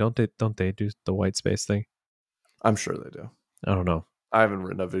something? Don't they do the white space thing? I'm sure they do. I don't know. I haven't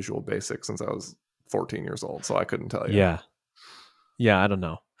written a Visual Basic since I was 14 years old, so I couldn't tell you. Yeah, I don't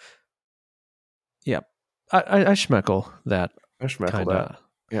know. Yeah, I schmeckle that. I schmeckle that.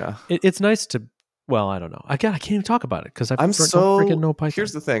 Yeah, it's nice to. Well, I don't know. I can't even talk about it because I'm so freaking know Python.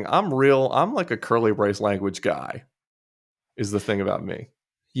 Here's the thing. I'm like a curly brace language guy. Is the thing about me?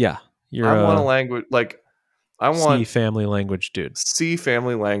 Yeah, I want a language like I want C family language dude. C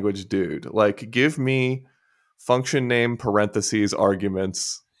family language dude. Like give me function name parentheses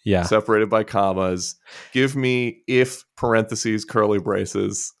arguments. Yeah, separated by commas. Give me if parentheses curly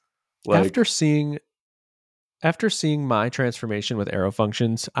braces. Like after seeing my transformation with arrow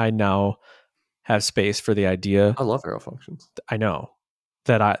functions, I now have space for the idea. I love arrow functions. I know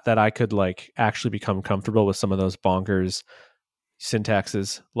that I could like actually become comfortable with some of those bonkers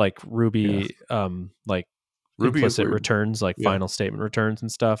syntaxes like Ruby, like Ruby implicit returns, like final statement returns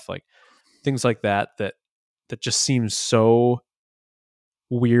and stuff, like things like that just seems so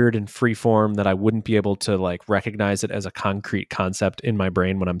weird and freeform that I wouldn't be able to like recognize it as a concrete concept in my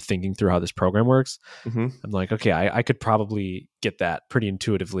brain when I'm thinking through how this program works. Mm-hmm. I'm like, okay, I could probably get that pretty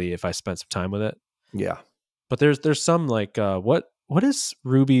intuitively if I spent some time with it. Yeah. But there's some like, what is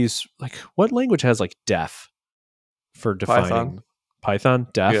Ruby's, like what language has like def for defining Python?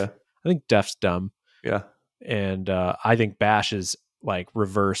 Def? Yeah. I think def's dumb. Yeah. And I think bash is like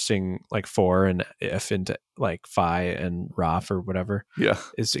reversing like for and if into like phi and raf or whatever. Yeah.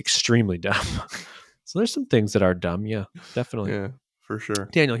 Is extremely dumb. So there's some things that are dumb. Yeah, definitely. Yeah, for sure.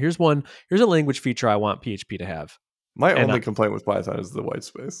 Daniel, here's a language feature I want PHP to have. My only complaint with Python is the white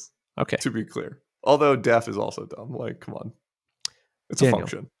space. Okay. To be clear. Although def is also dumb. Like, come on. It's a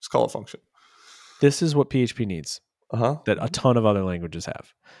function. Just call it a function. This is what PHP needs. That a ton of other languages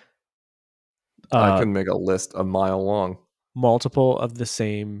have. I can make a list a mile long. Multiple of the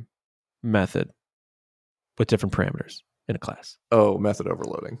same method with different parameters in a class. Oh, method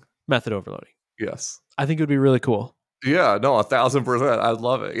overloading. Method overloading. Yes. I think it would be really cool. Yeah, no, 1,000%. I'd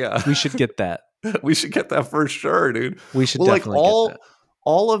love it. Yeah. We should get that. We should get that for sure, dude. We should Well, like definitely get that.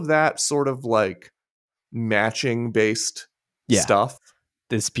 all of that sort of like matching based stuff.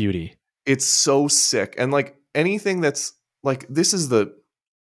 This beauty. It's so sick. And like anything that's like this is the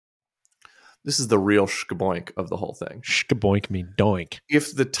real shkaboink of the whole thing. Shkaboink me doink.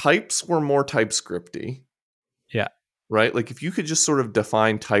 If the types were more TypeScripty, yeah, right? Like if you could just sort of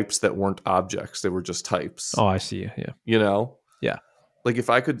define types that weren't objects, they were just types. Oh, I see. Yeah. You know? Yeah. Like if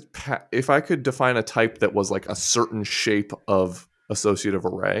I could define a type that was like a certain shape of associative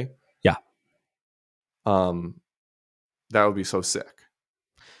array. Yeah. That would be so sick.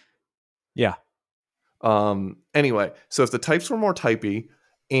 Yeah. Anyway, so if the types were more typey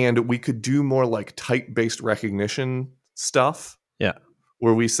and we could do more like type-based recognition stuff. Yeah.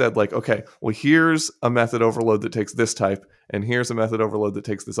 Where we said like, okay, well, here's a method overload that takes this type, and here's a method overload that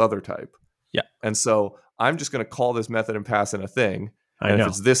takes this other type. Yeah. And so I'm just going to call this method and pass in a thing. And if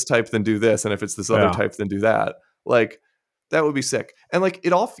it's this type, then do this. And if it's this other type, then do that. Like, that would be sick. And like,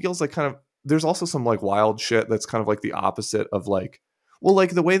 it all feels like kind of, there's also some like wild shit that's kind of like the opposite of like, well,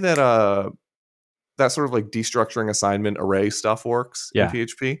 like the way that, that sort of like destructuring assignment array stuff works in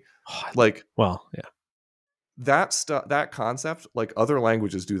PHP. Like, well, yeah. That stuff, that concept, like other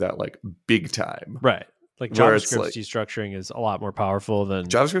languages do that like big time. Right. Like JavaScript's destructuring is a lot more powerful than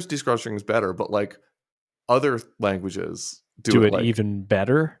JavaScript's destructuring is better, but like other languages do it like even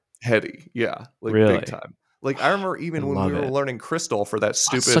better. Heady. Yeah. Like really? Big time. Like I remember even when we were learning Crystal for that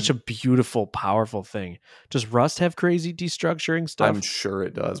stupid such a beautiful, powerful thing. Does Rust have crazy destructuring stuff? I'm sure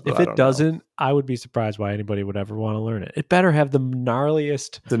it does, but if it doesn't, I would be surprised why anybody would ever want to learn it. It better have the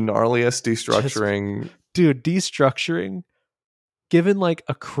gnarliest destructuring. Dude, destructuring, given like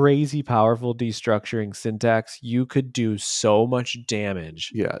a crazy powerful destructuring syntax, you could do so much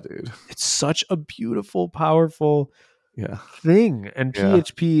damage. Yeah, dude. It's such a beautiful, powerful thing. And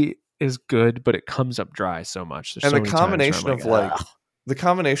PHP is good, but it comes up dry so much. There's and the combination of like the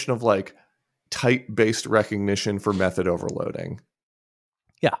combination of like type-based recognition for method overloading.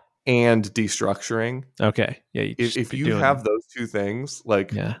 Yeah. And destructuring. Okay. Yeah. If you have those two things,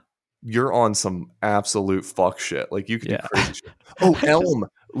 like you're on some absolute fuck shit. Like you could do crazy shit. Oh, Elm.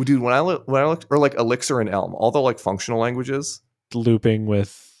 Dude, when I looked, or like Elixir and Elm, all the like functional languages. Looping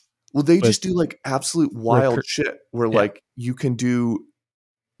with. Well, they just do like absolute wild shit where like you can do.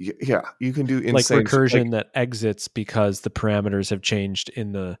 Yeah, you can do insane like recursion that exits because the parameters have changed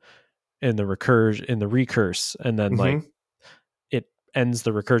in the recurse, and then like it ends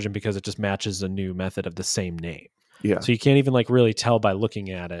the recursion because it just matches a new method of the same name. Yeah. So you can't even like really tell by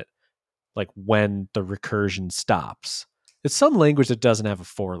looking at it like when the recursion stops. It's some language that doesn't have a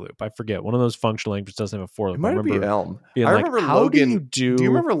for loop. I forget. One of those functional languages doesn't have a for loop. It might be Elm. I remember Logan. Do you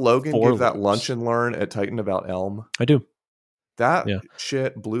remember Logan gave that lunch and learn at Titan about Elm? I do. That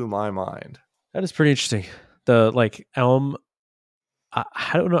shit blew my mind. That is pretty interesting. The like Elm, I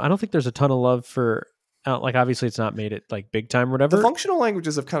don't know. I don't think there's a ton of love for like obviously it's not made it like big time or whatever. The functional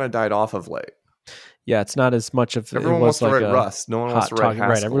languages have kind of died off of late. Yeah, it's not as much of everyone wants to write Rust. No one wants to write Haskell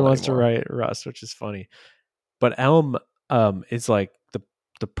right. Everyone wants anymore. to write Rust, which is funny. But Elm is like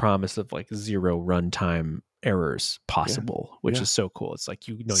the promise of like zero runtime errors possible, which is so cool. It's like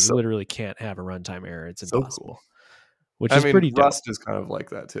you literally can't have a runtime error. It's impossible. Cool. Which is pretty dope. Rust is kind of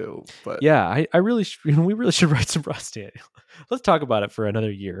like that too. But yeah, I really we really should write some Rust, Daniel. Let's talk about it for another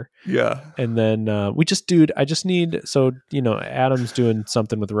year. Yeah. And then I just need, Adam's doing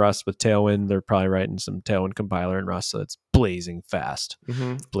something with Rust with Tailwind. They're probably writing some Tailwind compiler in Rust, so it's blazing fast.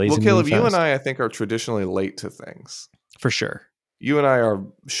 Mm-hmm. Well, Caleb, you and I think, are traditionally late to things. For sure. You and I are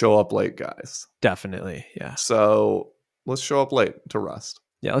show up late guys. Definitely, yeah. So let's show up late to Rust.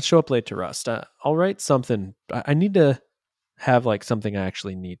 Yeah, let's show up late to Rust. I'll write something. I need to have like something I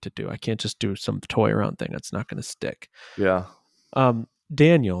actually need to do. I can't just do some toy around thing. That's not going to stick. Yeah.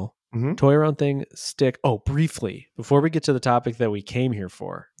 Daniel, toy around thing stick. Oh, briefly, before we get to the topic that we came here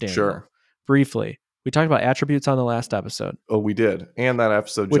for, Daniel. Sure. Briefly, we talked about attributes on the last episode. Oh, we did. And that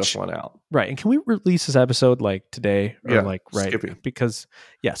episode just went out. Right. And can we release this episode like today? Or like right? Skippy. Because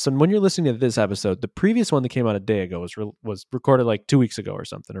so when you're listening to this episode, the previous one that came out a day ago was recorded like 2 weeks ago or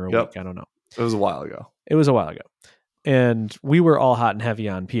something, or a week. I don't know. It was a while ago. And we were all hot and heavy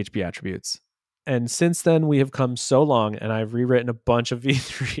on PHP attributes. And since then, we have come so long, and I've rewritten a bunch of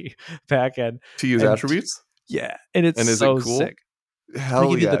V3 backend. To use attributes? Yeah. And it's so cool? Sick. Hell Let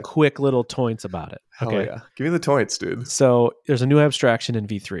me give you the quick little toints about it. Hell yeah. Give me the toints, dude. So there's a new abstraction in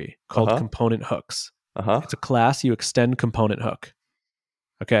V3 called component hooks. It's a class you extend component hook.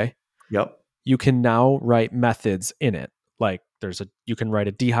 Okay? Yep. You can now write methods in it, like you can write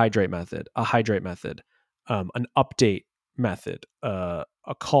a dehydrate method, a hydrate method, an update method, a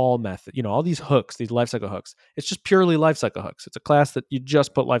call method, all these hooks, these lifecycle hooks. It's just purely lifecycle hooks. It's a class that you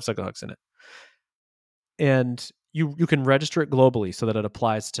just put lifecycle hooks in it. And you can register it globally so that it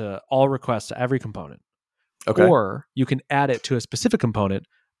applies to all requests to every component. Okay. Or you can add it to a specific component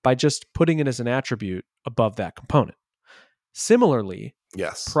by just putting it as an attribute above that component. Similarly,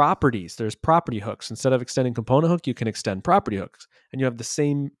 yes. Properties, there's property hooks. Instead of extending component hook, you can extend property hooks. And you have the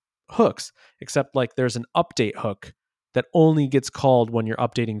same hooks, except like there's an update hook that only gets called when you're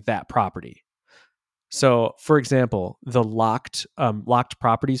updating that property. So, for example, the locked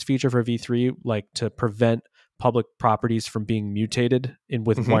properties feature for V3, like to prevent public properties from being mutated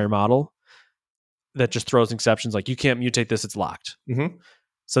with wire model, that just throws exceptions like you can't mutate this, it's locked.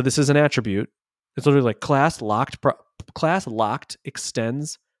 So this is an attribute. It's literally like class locked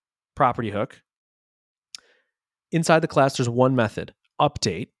extends property hook. Inside the class, there's one method,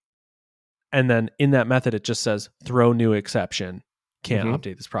 update. And then in that method, it just says throw new exception. Can't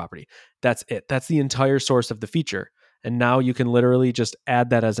update this property. That's it. That's the entire source of the feature. And now you can literally just add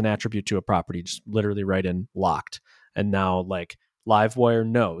that as an attribute to a property. Just literally write in locked. And now like Livewire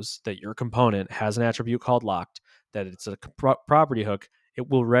knows that your component has an attribute called locked, that it's a property hook. It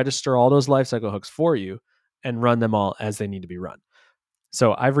will register all those lifecycle hooks for you and run them all as they need to be run.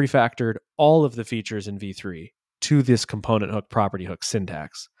 So I've refactored all of the features in V3 to this component hook, property hook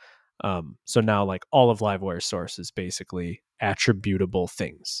syntax. So now like all of Livewire's source is basically attributable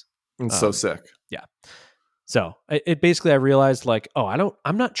things. It's so sick. Yeah. So it basically, I realized like,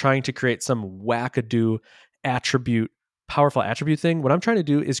 I'm not trying to create some wackadoo powerful attribute thing. What I'm trying to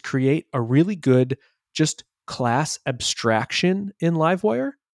do is create a really good just class abstraction in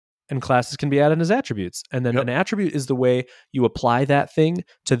Livewire, and classes can be added as attributes. And then an attribute is the way you apply that thing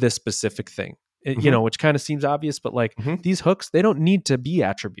to this specific thing. Which kind of seems obvious, but like these hooks, they don't need to be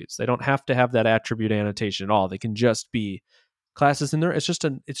attributes. They don't have to have that attribute annotation at all. They can just be classes in there. It's just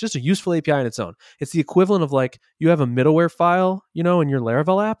a useful API in its own. It's the equivalent of like you have a middleware file, in your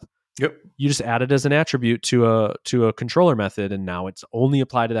Laravel app. Yep. You just add it as an attribute to a controller method, and now it's only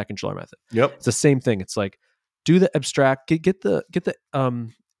applied to that controller method. Yep. It's the same thing. It's like do the abstract, get the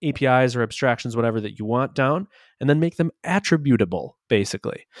APIs or abstractions, whatever that you want down, and then make them attributable,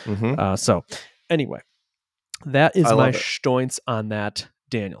 basically. So anyway, that is my stoints on that,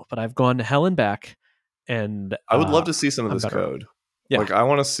 Daniel. But I've gone to hell and back, and I would love to see some of this code. Yeah. Like I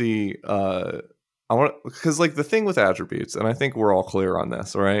want to see, because like the thing with attributes, and I think we're all clear on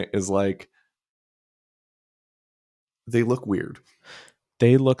this, right? Is like they look weird.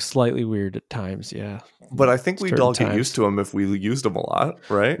 They look slightly weird at times, yeah. But I think we'd all get used to them if we used them a lot,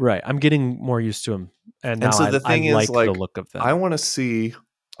 right? Right. I'm getting more used to them, and now so the thing is, like the look of them. I want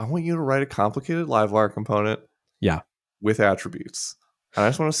you to write a complicated Livewire component, with attributes, and I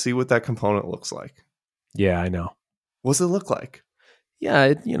just want to see what that component looks like. Yeah, I know. What's it look like?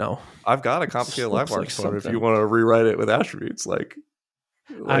 Yeah, I've got a complicated Livewire component. If you want to rewrite it with attributes,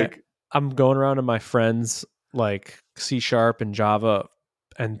 I'm going around to my friends like C# and Java,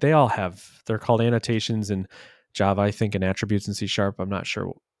 and they all they're called annotations in Java, I think, and attributes in C#. I'm not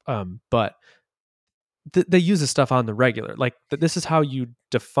sure. But they use this stuff on the regular. Like this is how you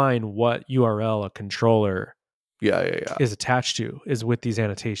define what URL a controller is attached to, is with these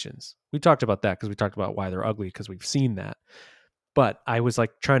annotations. We talked about that because we talked about why they're ugly, because we've seen that. But I was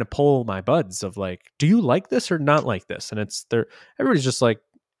like trying to poll my buds of like, do you like this or not like this? And everybody's just like,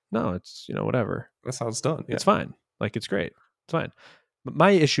 no, it's, whatever. That's how it's done. Yeah. It's fine. Like, it's great. It's fine. But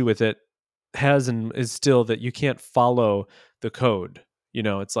my issue with it is still that you can't follow the code.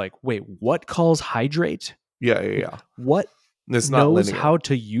 It's like, wait, what calls hydrate? Yeah. What it's not knows linear. how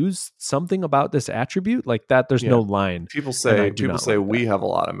to use something about this attribute like that? There's no line. People say we have a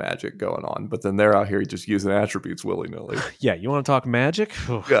lot of magic going on, but then they're out here just using attributes willy-nilly. Yeah, you want to talk magic?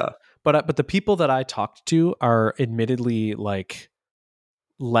 Yeah. But the people that I talked to are admittedly like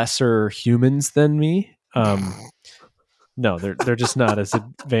lesser humans than me. No, they're just not as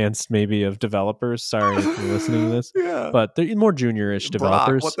advanced, maybe, of developers. Sorry if you're listening to this. Yeah. But they're more junior-ish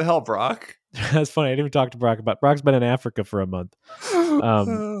developers. Brock, what the hell, Brock? That's funny. I didn't even talk to Brock about. Brock's been in Africa for a month.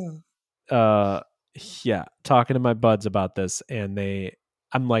 Yeah, talking to my buds about this, and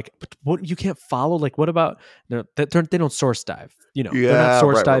I'm like, but what, you can't follow? Like, what about they don't source dive? They're not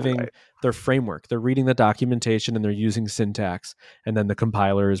source diving their framework. They're reading the documentation and they're using syntax, and then the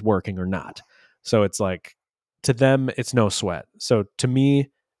compiler is working or not. So it's like, to them, it's no sweat. So to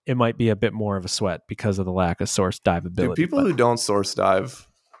me, it might be a bit more of a sweat because of the lack of source dive ability. People who don't source dive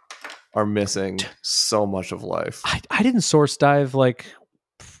are missing so much of life. I didn't source dive like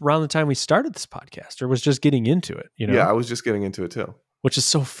around the time we started this podcast, or was just getting into it, Yeah, I was just getting into it too. Which is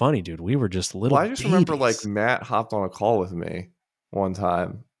so funny, dude. We were just little Well, I just remember like Matt hopped on a call with me one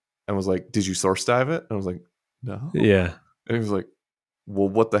time and was like, "Did you source dive it?" And I was like, "No." Yeah. And he was like, "Well,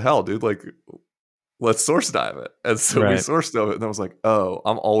 what the hell, dude? Like, let's source dive it." And so we Right. source dive it, and I was like, "Oh,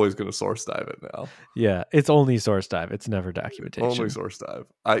 I'm always going to source dive it now." Yeah, it's only source dive. It's never documentation. Only source dive.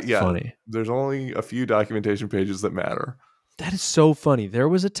 Funny. There's only a few documentation pages that matter. That is so funny. There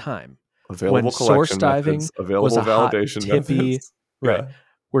was a time when Available source collection diving methods, was available a hot validation tippy, methods. right? Yeah.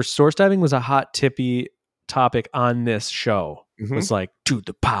 Where source diving was a hot tippy topic on this show. Was like, dude,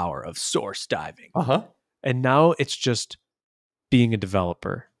 the power of source diving. And now it's just being a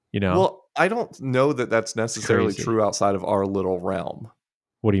developer, Well, I don't know that that's necessarily true outside of our little realm.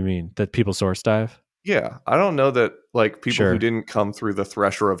 What do you mean? That people source dive? Yeah, I don't know that like people who didn't come through the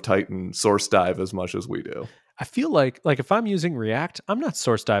thresher of Titan source dive as much as we do. I feel like if I'm using React, I'm not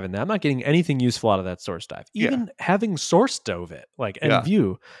source diving that. I'm not getting anything useful out of that source dive. Even having source dove it, like and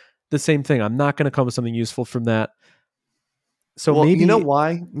view, the same thing. I'm not going to come with something useful from that. So maybe you know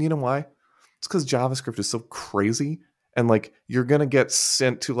why? It's because JavaScript is so crazy, and like you're gonna get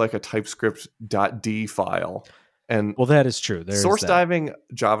sent to like a TypeScript.d file, and that is true. Source diving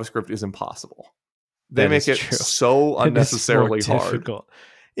JavaScript is impossible. They that make it true. so unnecessarily hard.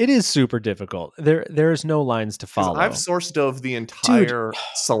 It is super difficult. There's no lines to follow. I've source dove the entire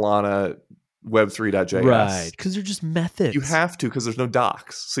Solana Web3.js. Right, because they're just methods. You have to, because there's no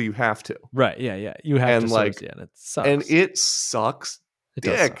docs, so you have to. Right, yeah. You have to source, and it sucks. And it sucks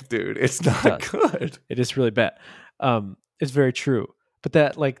dick, dude. It's not good. It is really bad. It's very true. But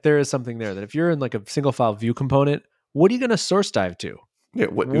that, like, there is something there that if you're in like a single file view component, what are you going to source dive to? Yeah,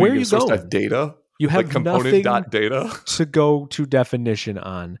 where are you source dive data? You have like component.data to go to definition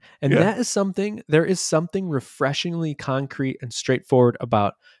on. And that is something, there is something refreshingly concrete and straightforward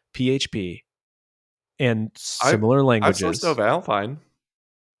about PHP and similar languages. I've sourced dove Alpine.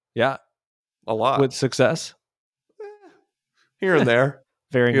 Yeah. A lot. With success? Here and there.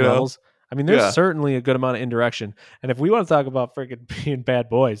 Varying levels. I mean, there's certainly a good amount of indirection. And if we want to talk about freaking being bad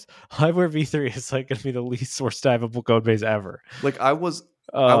boys, Liveware v3 is like going to be the least source diveable code base ever. Like I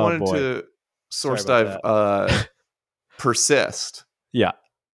wanted to source dive persist. Yeah.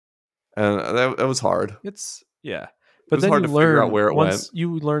 And that was hard. But it was then hard you to learn, figure out where it once went.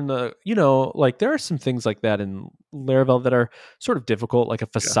 you learn like there are some things like that in Laravel that are sort of difficult, like a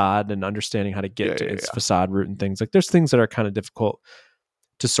facade and understanding how to get to its facade root and things. Like there's things that are kind of difficult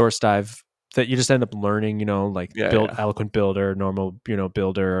to source dive that you just end up learning, build Eloquent Builder, normal,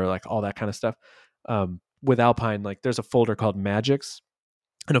 builder, or like all that kind of stuff. With Alpine, like there's a folder called Magics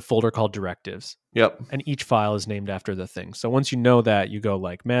and a folder called Directives. Yep. And each file is named after the thing. So once you know that, you go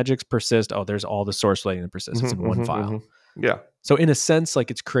like Magics persist. Oh, there's all the source relating to persist. It's in one file. Yeah. So in a sense,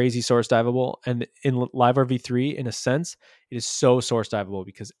 like it's crazy source diveable. And in LiveR v3, in a sense, it is so source diveable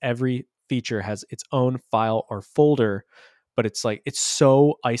because every feature has its own file or folder, but it's like, it's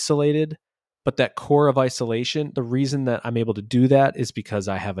so isolated. But that core of isolation, the reason that I'm able to do that is because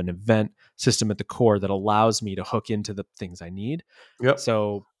I have an event system at the core that allows me to hook into the things I need. Yep.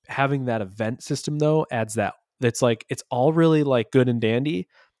 So having that event system though adds that. It's like, it's all really like good and dandy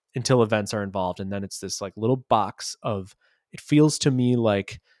until events are involved. And then it's this like little box of, it feels to me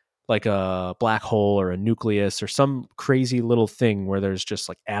like a black hole or a nucleus or some crazy little thing where there's just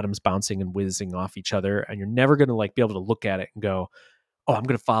like atoms bouncing and whizzing off each other. And you're never going to like be able to look at it and go, oh, I'm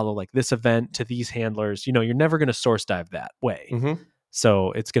going to follow like this event to these handlers. You're never going to source dive that way.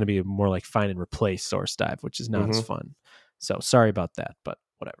 So it's going to be more like find and replace source dive, which is not as fun. So sorry about that, but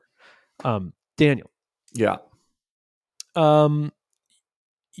whatever. Daniel. Yeah.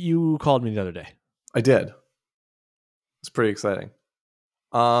 You called me the other day. I did. It's pretty exciting.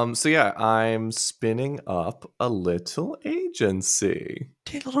 So yeah, I'm spinning up a little agency.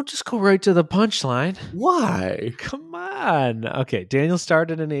 Daniel, don't just go right to the punchline. Why? Come on. Okay, Daniel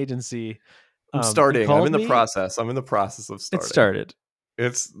started an agency. I'm starting. I'm in the process. I'm in the process of starting.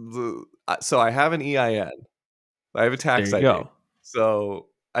 It started. So I have an EIN. I have a tax ID. Go. So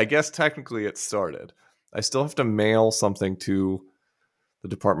I guess technically it started. I still have to mail something to the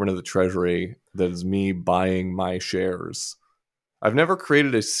Department of the Treasury that is me buying my shares. I've never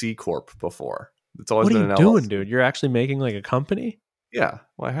created a C Corp before. It's always been an LLC. What are you doing, dude? You're actually making like a company? Yeah.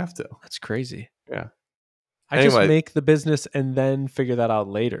 Well, I have to. That's crazy. Yeah. I just make the business and then figure that out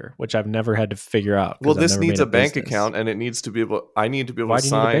later, which I've never had to figure out. Well, this needs a bank account, and it needs to be able. I need to be able to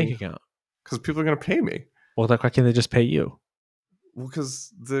sign. Why do you need a bank account? Because people are going to pay me. Well, like, why can't they just pay you? Well,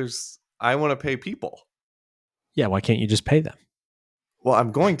 because I want to pay people. Yeah, why can't you just pay them? Well,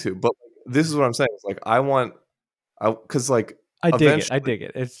 I'm going to, but this is what I'm saying. It's like because like I dig it. I eventually, dig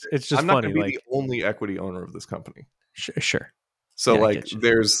it. It's just I'm not going funny. to be the Like, only equity owner of this company. sure. So Yeah, I like get you.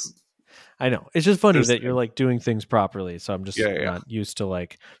 there's I know. It's just funny there's that you're like doing things properly. So I'm just yeah. not used to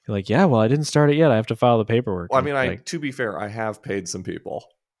like be like, yeah, well, I didn't start it yet. I have to file the paperwork. Well, I And mean, it's I like, to be fair, I have paid some people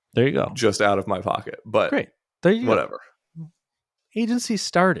there you go. just out of my pocket, but Great. There you go. whatever. Agency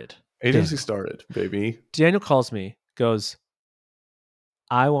started. Agency Daniel. started, baby. Daniel calls me, goes,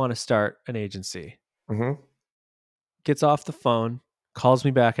 I want to start an agency. Hmm. Gets off the phone, calls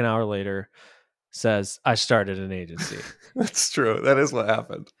me back an hour later, says, I started an agency. That's true. That is what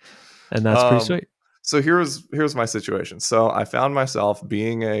happened. And that's pretty Um, sweet. so here's my situation. So I found myself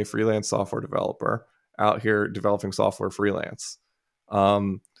being a freelance software developer out here developing software freelance.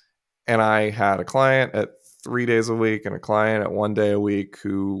 Um, and I had a client at 3 days a week and a client at 1 day a week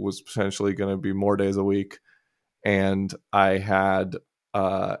who was potentially going to be more days a week. And I had,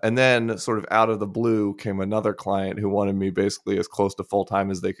 and then sort of out of the blue came another client who wanted me basically as close to full time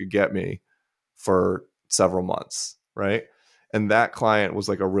as they could get me for several months, right? And that client was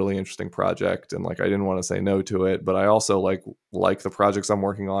like a really interesting project, and like I didn't want to say no to it, but I also like the projects I'm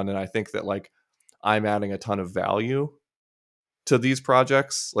working on, and I think that like I'm adding a ton of value to these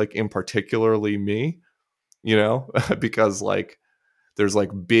projects, like in particularly me, because like there's like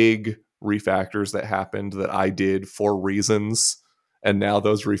big refactors that happened that I did for reasons, and now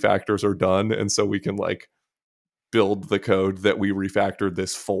those refactors are done, and so we can like build the code that we refactored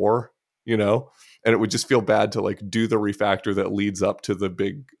this for, and it would just feel bad to like do the refactor that leads up to the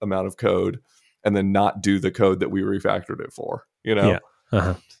big amount of code and then not do the code that we refactored it for. Yeah.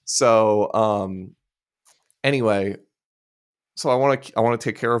 Uh-huh. So anyway, so I want to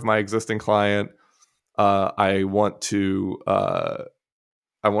take care of my existing client. I want to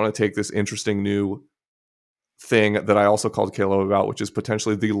take this interesting new thing that I also called Caleb about, which is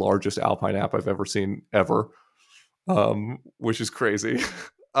potentially the largest Alpine app I've ever seen ever, which is crazy.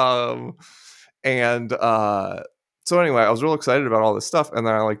 um, and so anyway, I was real excited about all this stuff, and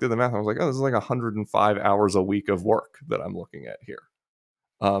then I like did the math. I was like, oh, this is like 105 hours a week of work that I'm looking at here.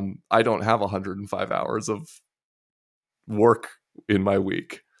 I don't have 105 hours of work in my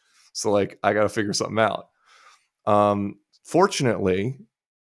week, so like I got to figure something out. Fortunately,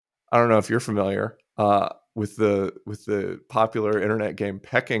 I don't know if you're familiar with the popular internet game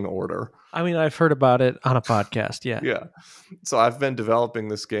Pecking Order. I mean, I've heard about it on a podcast. Yeah. Yeah. So I've been developing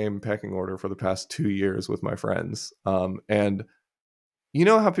this game Pecking Order for the past 2 years with my friends. And you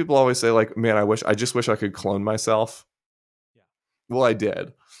know how people always say like, man, I just wish I could clone myself. Yeah. Well, I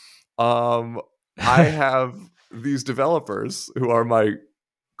did. I have these developers who are my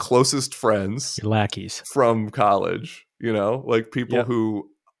closest friends Your lackeys. from college, like people Yep. who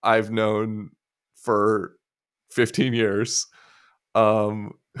I've known for 15 years.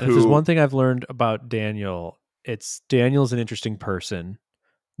 And if there's one thing I've learned about Daniel's an interesting person.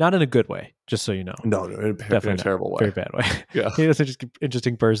 Not in a good way, just so you know. No, in a Definitely not. terrible way. Very bad way. Yeah. He's an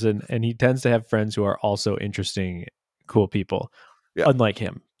interesting person, and he tends to have friends who are also interesting, cool people. Yeah. Unlike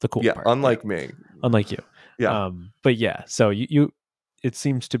him, the cool part. Unlike me. Unlike you. Yeah. But yeah, so you it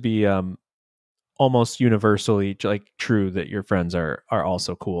seems to be almost universally like true that your friends are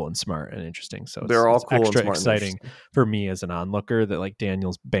also cool and smart and interesting. So they're all it's cool extra and smart exciting and for me as an onlooker that like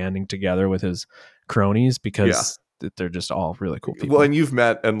Daniel's banding together with his cronies because they're just all really cool people. Well, and you've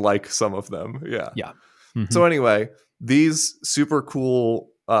met and like some of them. Yeah. Yeah. Mm-hmm. So anyway, these super cool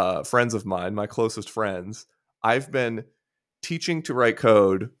friends of mine, my closest friends, I've been teaching to write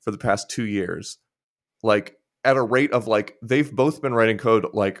code for the past 2 years, like at a rate of like they've both been writing code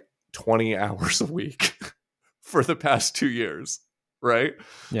like 20 hours a week for the past 2 years, right?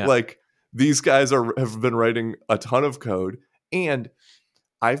 Yeah. Like these guys have been writing a ton of code, and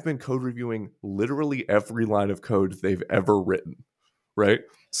I've been code reviewing literally every line of code they've ever written, right?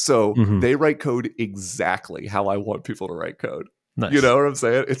 So they write code exactly how I want people to write code. Nice. You know what I'm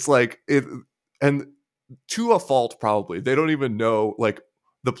saying? It's like it, and to a fault, probably. They don't even know like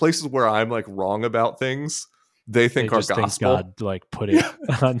the places where I'm like wrong about things. They think are gospel. Think God like put it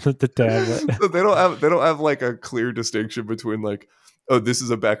on the tablet. So they don't have like a clear distinction between like, oh, this is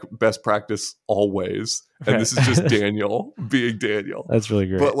a best practice always, and this is just Daniel being Daniel. That's really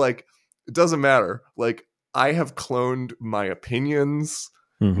great. But like, it doesn't matter. Like, I have cloned my opinions,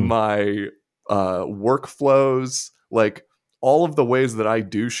 my workflows, like all of the ways that I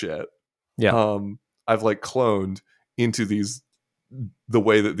do shit. Yeah. I've like cloned into the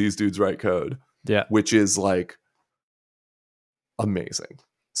way that these dudes write code. Yeah. Which is like amazing.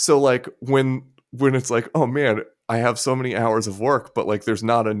 So like when it's like, oh man, I have so many hours of work, but like there's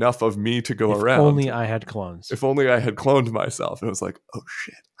not enough of me to go around. If only I had clones. If only I had cloned myself. And it was like, oh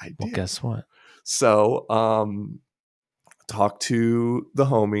shit, I did. Well, guess what? So talked to the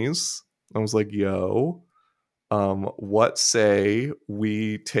homies. I was like, yo, what say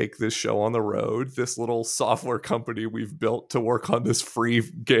we take this show on the road, this little software company we've built to work on this free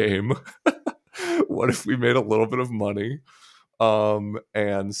game? What if we made a little bit of money?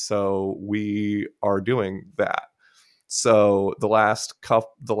 And so we are doing that. So the last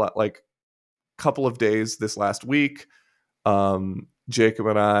couple of days this last week, Jacob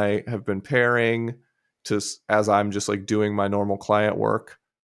and I have been pairing to, as I'm just like doing my normal client work.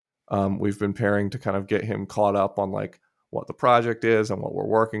 We've been pairing to kind of get him caught up on like what the project is and what we're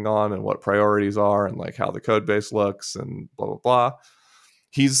working on and what priorities are and like how the code base looks and blah blah blah.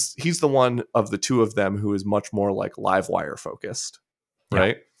 He's the one of the two of them who is much more like Livewire focused,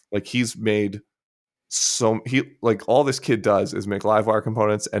 right? Yeah. Like he's made like all this kid does is make Livewire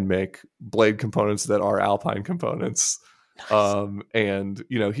components and make Blade components that are Alpine components. Nice. And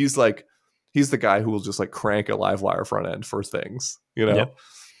you know, he's the guy who will just like crank a Livewire front end for things, you know. Yep.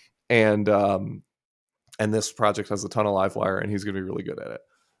 And this project has a ton of Livewire, and he's going to be really good at it.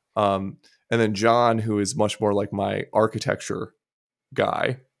 And then John, who is much more like my architecture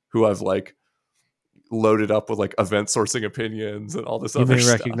guy, who I've like loaded up with like event sourcing opinions and all this other stuff. You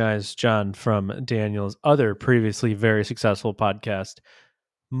may recognize John from Daniel's other previously very successful podcast,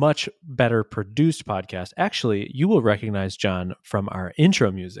 much better produced podcast. Actually, you will recognize John from our intro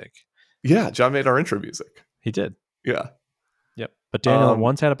music. Yeah, John made our intro music. He did. Yeah. Yep. But Daniel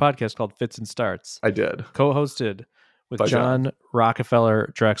once had a podcast called Fits and Starts. I did. Co-hosted with John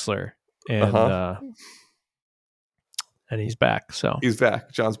Rockefeller Drexler. And and he's back. So he's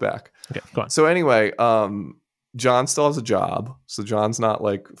back. John's back. Okay, go on. So anyway, John still has a job. So John's not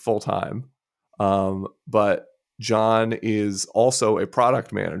like full time. But John is also a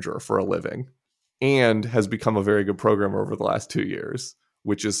product manager for a living and has become a very good programmer over the last 2 years,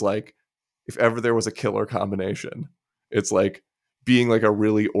 which is like, if ever there was a killer combination, it's like being like a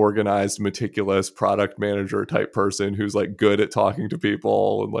really organized, meticulous product manager type person who's like good at talking to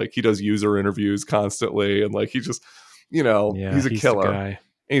people, and like he does user interviews constantly, and like he just, you know, he's a killer. And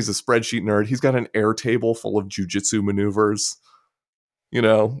he's a spreadsheet nerd. He's got an Airtable full of jujitsu maneuvers. You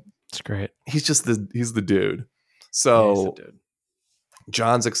know, it's great. He's the dude. So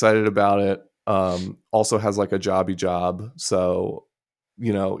John's excited about it. Also has like a jobby job. So,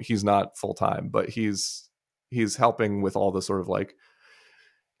 you know, he's not full time, but he's helping with all the sort of like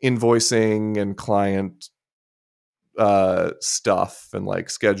invoicing and client stuff and like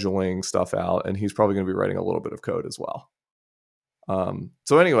scheduling stuff out. And he's probably going to be writing a little bit of code as well.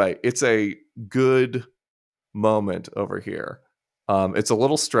 So anyway, it's a good moment over here. It's a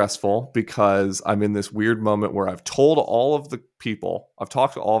little stressful because I'm in this weird moment where I've told all of the people, I've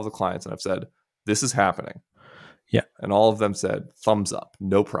talked to all of the clients, and I've said, this is happening. Yeah. And all of them said, thumbs up,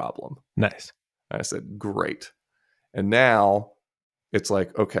 no problem. Nice. And I said, great. And now it's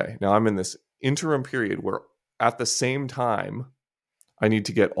like, okay, now I'm in this interim period where at the same time, I need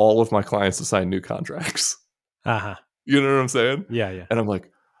to get all of my clients to sign new contracts. Uh-huh. You know what I'm saying? Yeah, yeah. And I'm like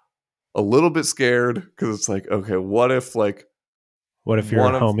a little bit scared because it's like, okay, what if your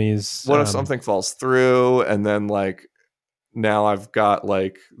homies? What if something falls through, and then like now I've got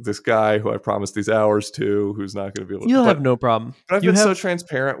like this guy who I promised these hours to, who's not going to be able to. You'll have no problem. But I've been so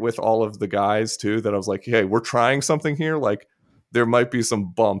transparent with all of the guys too that I was like, hey, we're trying something here. Like there might be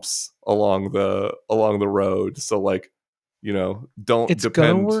some bumps along the road. So like, you know, don't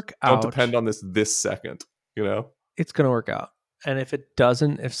depend on this second, you know? It's going to work out. And if it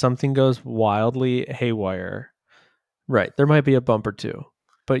doesn't, if something goes wildly haywire, right, there might be a bump or two,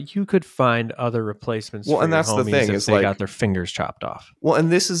 but you could find other replacements. Well, and that's the thing, is they got their fingers chopped off. Well,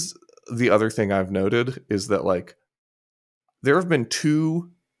 and this is the other thing I've noted is that like there have been 2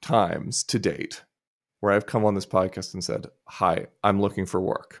 times to date where I've come on this podcast and said, hi, I'm looking for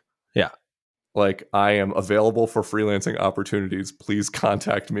work. Yeah. Like I am available for freelancing opportunities. Please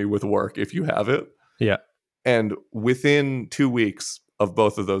contact me with work if you have it. Yeah. And within 2 weeks of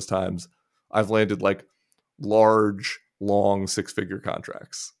both of those times, I've landed like large, long 6-figure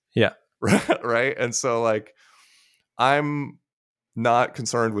contracts. Yeah. Right. And so like, I'm not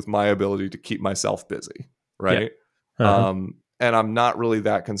concerned with my ability to keep myself busy. Right. Yeah. Uh-huh. And I'm not really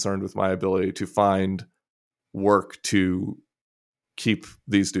that concerned with my ability to find work to keep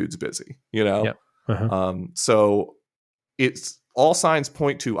these dudes busy, you know? Yeah. Uh-huh. So it's all signs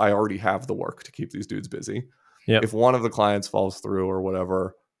point to I already have the work to keep these dudes busy. Yep. If one of the clients falls through or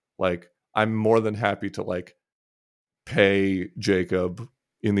whatever, like I'm more than happy to like pay Jacob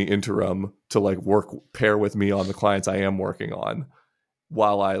in the interim to like pair with me on the clients I am working on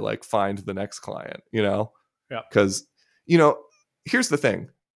while I like find the next client, you know? Yeah. Because, you know, here's the thing.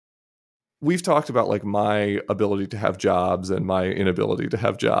 we've talked about like my ability to have jobs and my inability to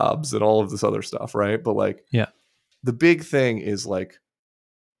have jobs and all of this other stuff, right? But like, Yeah. the big thing is like,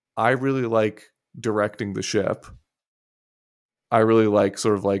 I really like directing the ship. I really like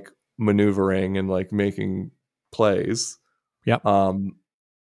sort of like maneuvering and like making plays. Yep.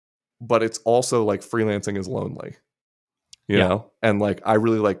 But it's also like freelancing is lonely, Yeah. and like I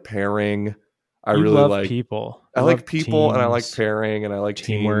really like pairing. I You really love like people. I You like love people, and I like teams, pairing, and I like teams,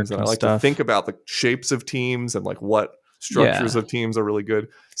 teamwork and I and like to think stuff. about the shapes of teams and like what structures Yeah. of teams are really good.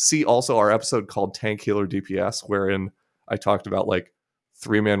 See also our episode called Tank Healer DPS, wherein I talked about like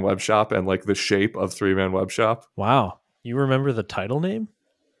 3-man web shop and like the shape of 3-man web shop. Wow. You remember the title name?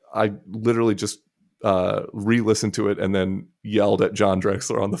 I literally just re-listened to it and then yelled at John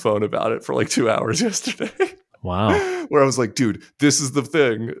Drexler on the phone about it for like 2 hours yesterday. Wow. Where I was like, dude, this is the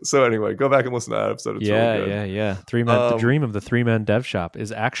thing. So anyway, go back and listen to that episode. It's really Yeah, good. yeah. The dream of the 3-man dev shop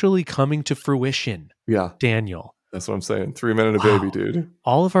is actually coming to fruition. Yeah, Daniel. that's what I'm saying. 3 men and a baby, Wow. dude.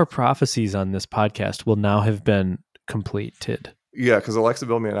 All of our prophecies on this podcast will now have been completed. Yeah, because Alexa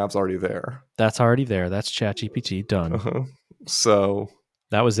Build Me an app's already there. That's already there. That's ChatGPT done. Uh-huh. So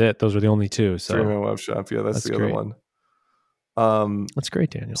That was it. Those were the only two. 3-man So web shop. Yeah, that's the other great. one. That's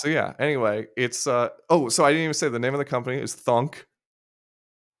great, Daniel. So yeah. Anyway, it's so I didn't even say the name of the company is Thunk.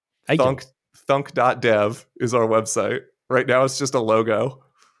 Thunk.dev is our website. Right now, it's just a logo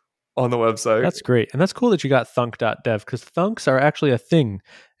on the website. That's great. And that's cool that you got Thunk.dev because Thunks are actually a thing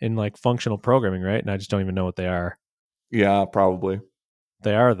in like functional programming, right? And I just don't even know what they are. Yeah, probably.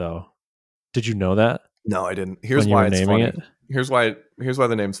 They are, though. Did you know that? No, I didn't. Here's when you why were it's naming funny. it? Here's why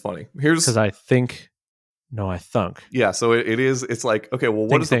the name's funny. Because I think, no, I thunk. Yeah, so it is. It's like, okay, well,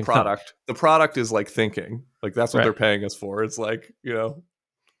 what is the product? Thunk. The product is like thinking. Like that's what Right. they're paying us for. It's like,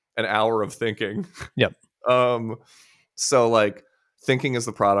 an hour of thinking. Yep. So like thinking is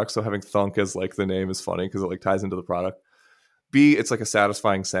the product. So having thunk as like the name is funny because it like ties into the product. B, it's like a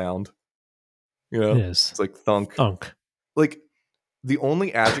satisfying sound. It is. It's like thunk. Thunk. Like the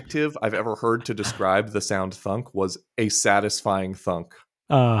only adjective I've ever heard to describe the sound thunk was a satisfying thunk.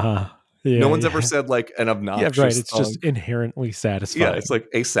 Yeah, no one's ever said like an obnoxious right. It's thunk. just inherently satisfying. Yeah, it's like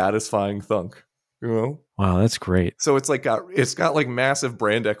a satisfying thunk. Wow, that's great. So it's like it's got like massive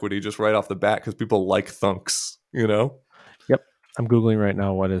brand equity just right off the bat because people like thunks. Yep. I'm Googling right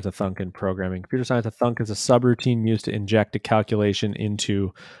now what is a thunk in programming. Computer science, a thunk is a subroutine used to inject a calculation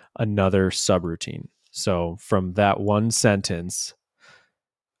into another subroutine. So from that one sentence,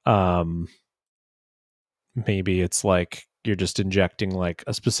 maybe it's like you're just injecting like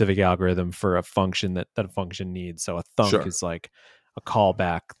a specific algorithm for a function that a function needs. So a thunk is like a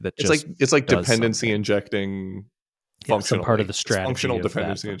callback that it's like dependency something. injecting functionally. Some part of the strategy. Functional of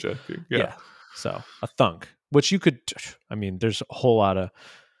dependency that. injecting. Yeah. So a thunk, which you could, I mean, there's a whole lot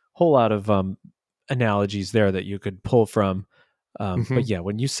of analogies there that you could pull from. But yeah,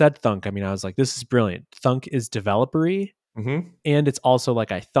 when you said thunk, I mean, I was like, this is brilliant. Thunk is developer-y. And it's also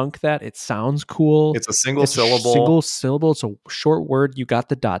like, I thunk that it sounds cool. It's a single syllable. It's a short word. You got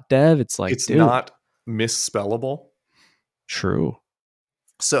the .dev. It's like, it's not misspellable. True.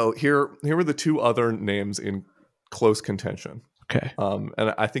 So here were the two other names in close contention. Okay.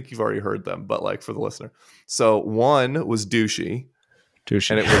 And I think you've already heard them, but like for the listener. So one was douchey.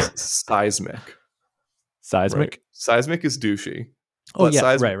 And it was seismic. Seismic? Right? Seismic is douchey. Oh,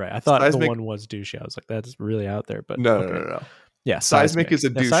 yeah, right. I thought the one was douchey. I was like, that's really out there. But no. Yeah, seismic is a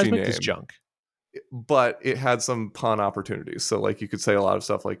douchey seismic name. Is junk. But it had some pun opportunities. So like you could say a lot of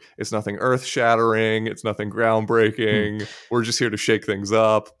stuff like it's nothing earth shattering, it's nothing groundbreaking. We're just here to shake things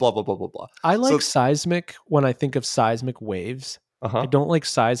up, blah, blah, blah, blah, blah. I like seismic when I think of seismic waves. I don't like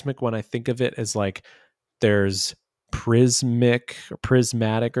seismic when I think of it as like there's prismic or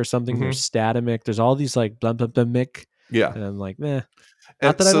prismatic or something. There's statamic. There's all these like blah, blah, blah, mic. Yeah. And I'm like, Not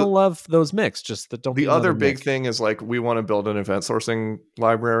that I don't love those mix, just that don't. The other big thing is like we want to build an event sourcing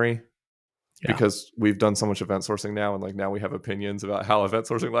library because we've done so much event sourcing now, and like now we have opinions about how event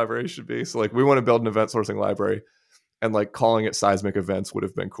sourcing libraries should be. So like we want to build an event sourcing library, and like calling it seismic events would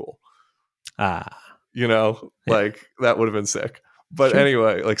have been cool. Like that would have been sick. But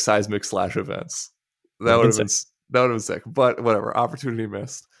anyway, like seismic / events, that would have been sick. But whatever, opportunity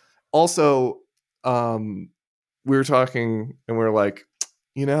missed. Also, we were talking and we were like,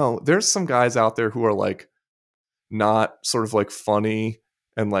 there's some guys out there who are like not sort of like funny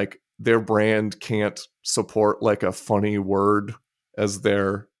and like their brand can't support like a funny word as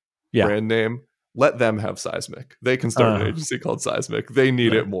their brand name. Let them have seismic. They can start an agency called Seismic. They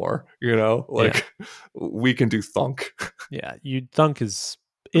need it more, we can do thunk. Yeah. Thunk is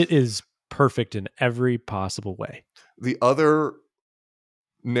perfect in every possible way. The other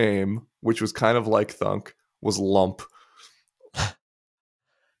name, which was kind of like Thunk, was Lump.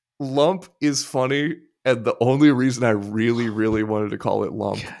 Lump is funny, and the only reason I really, really wanted to call it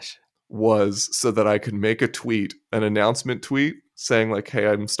Lump Gosh. was so that I could make a tweet, an announcement tweet saying like, "Hey,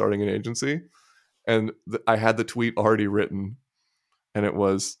 I'm starting an agency," and I had the tweet already written, and it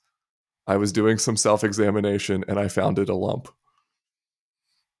was, "I was doing some self-examination and I found it a lump."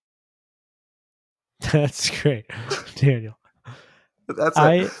 That's great, Daniel. That's it.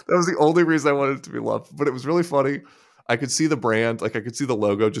 I That was the only reason I wanted it to be lump, but it was really funny. I could see the brand, like I could see the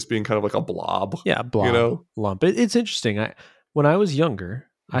logo just being kind of like a blob, yeah, you blob know? lump. It's interesting. When I was younger,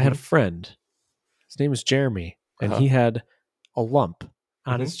 I had a Mm-hmm. friend. His name was Jeremy, and Uh-huh. he had a lump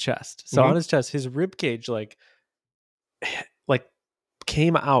on Mm-hmm. his chest. So on Mm-hmm. his chest, his rib cage like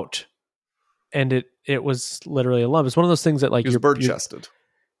came out, and it was literally a lump. It's one of those things that He like was bird you're chested.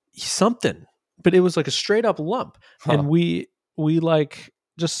 something, but it was like a straight up lump. Huh. And we like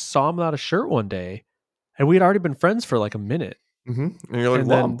just saw him without a shirt one day, and we had already been friends for like a minute, Mm-hmm. And you're like, and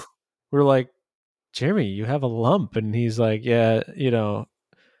lump. then we were like, Jeremy, you have a lump, and he's like, yeah,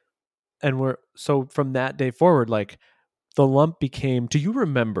 and we're so from that day forward, like the lump became. Do you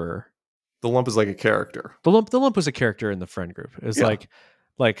remember The lump is like a character. the lump? The lump was a character in the friend group. It was Yeah. like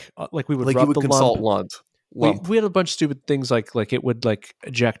we would Like you rub would the lump. consult lump. we Lump. we had a bunch of stupid things like it would like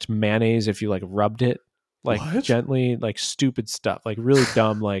eject mayonnaise if you like rubbed it like What? gently, like stupid stuff, like really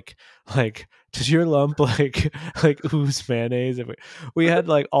dumb, like does your lump like ooze mayonnaise? If we had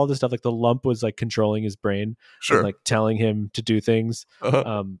like all this stuff, like the lump was like controlling his brain and Sure. like telling him to do things.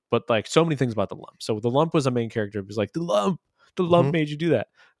 Uh-huh. But like so many things about the lump. So the lump was a main character. It was like the lump Mm-hmm. made you do that.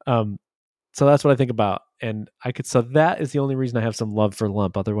 So that's what I think about, and so that is the only reason I have some love for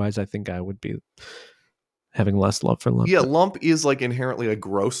lump. Otherwise, I think I would be having less love for lump. Yeah, But lump is like inherently a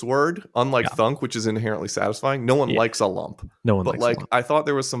gross word, unlike yeah, thunk, which is inherently satisfying. No one yeah, likes a lump. no one But likes a like lump. I thought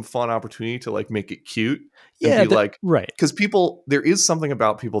there was some fun opportunity to like make it cute and Yeah, be like, right. because people, there is something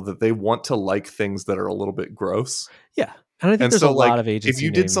about people that they want to like things that are a little bit gross. Yeah, and I think And there's a so lot like of if agency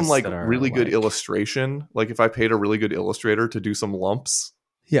you did some names like that are really good like, illustration, like if I paid a really good illustrator to do some lumps,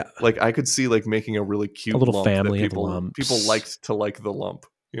 yeah, like I could see like making a really a cute little lump that family of people lumps. liked to like the lump,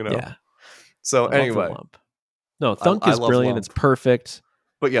 you know? Yeah, So I love the anyway, lump. No, Thunk I is love brilliant. It's lump. perfect,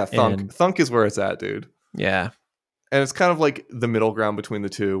 But yeah, and thunk is where it's at, dude. yeah, And it's kind of like the middle ground between the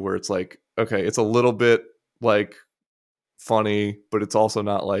two where it's like, okay, it's a little bit like funny, but it's also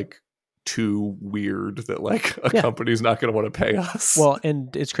not like too weird that like a yeah. company's not going to want to pay us. Well,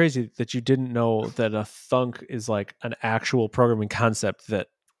 and it's crazy that you didn't know that a thunk is like an actual programming concept In that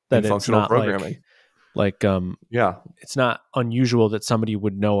it's functional not programming. like Yeah, it's not unusual that somebody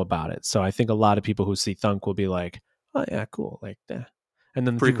would know about it. So I think a lot of people who see thunk will be like, oh yeah, cool, like that. And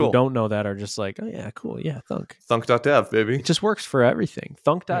then the pretty people who cool. don't know that are just like, oh yeah, cool, yeah, thunk. Thunk.dev, baby. It just works for everything. Yeah.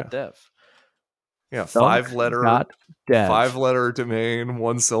 Thunk.dev. Yeah, Thunk.dev. five letter domain,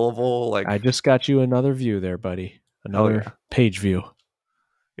 one syllable, I like just got you another view there, buddy. hell Another yeah. page view.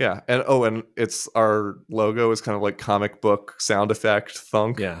 Yeah, and oh, and it's our logo is kind of like comic book sound effect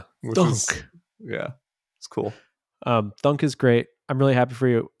thunk, Yeah. which is Thunk. yeah, it's cool. Thunk is great. I'm really happy for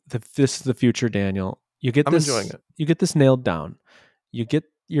you. This is the future, Daniel. I'm enjoying it. You get this nailed down. You get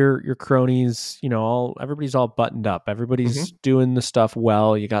your cronies, all everybody's all buttoned up. Mm-hmm. Everybody's doing the stuff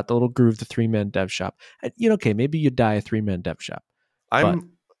well. You got the little groove, the 3-man dev shop. And, okay, maybe you die a 3-man dev shop, but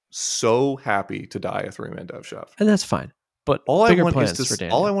I'm so happy to die a 3-man dev shop. and that's fine. But All I bigger want is plans for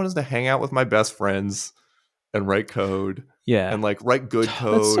all I Daniel. want is to hang out with my best friends and write code Yeah, and like write good that's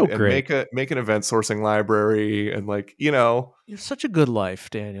so code and great. make an event sourcing library and like, You're such a good life,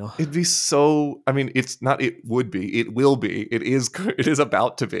 Daniel. it'd be so, I mean, it's not, it would be, it will be, it is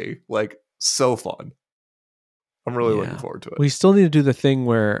about to be like so fun. I'm really looking Yeah. forward to it. We still need to do the thing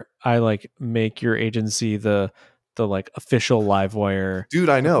where I like make your agency the like official Livewire Dude,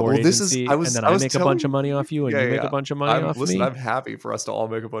 I know. support Well, this is agency, and then I I was make a bunch telling of money off you and yeah, you yeah, make a yeah. bunch of money off me. I'm happy for us to all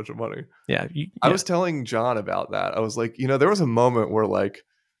make a bunch of money. Yeah. I Yeah. was telling John about that. I was like, there was a moment where like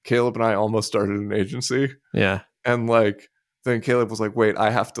Caleb and I almost started an agency, Yeah. and like then Caleb was like, "Wait, I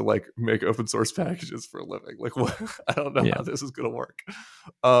have to like make open source packages for a living. Like, what? I don't know Yeah. how this is gonna work."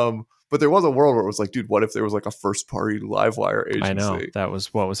 But there was a world where it was like, dude, what if there was like a first party Livewire agency? I know. That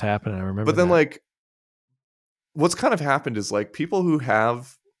was what was happening. I remember But then that. like what's kind of happened is like people who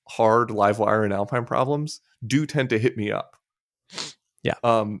have hard Livewire and Alpine problems do tend to hit me up. Yeah.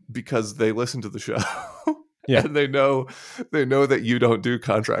 Because they listen to the show. Yeah. And they know that you don't do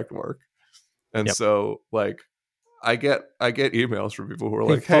contract work. And Yep. so like I get emails from people who are Hey,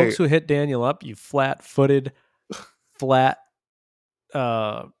 like, folks "Hey, who hit Daniel up, you flat-footed, flat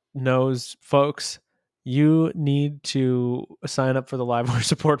nose folks, You need to sign up for the LiveWire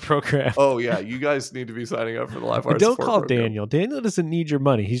support program. Oh yeah, you guys need to be signing up for the And LiveWire don't support call program. Daniel. Daniel doesn't need your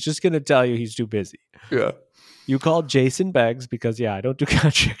money. He's just going to tell you he's too busy. Yeah. You call Jason Beggs because, yeah, I don't do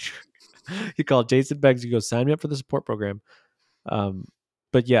contract. You call Jason Beggs. You go sign me up for the support program.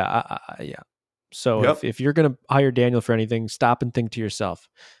 But yeah, yeah. So Yep. if you're going to hire Daniel for anything, stop and think to yourself,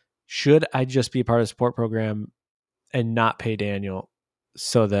 should I just be a part of the support program and not pay Daniel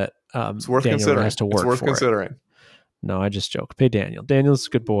so that It's worth Daniel considering. has to It's work worth for it? considering. No, I just joke. Pay Daniel. Daniel's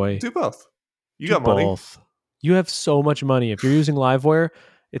a good boy. Do both. You Do got money. both. You have so much money. If you're using Livewire,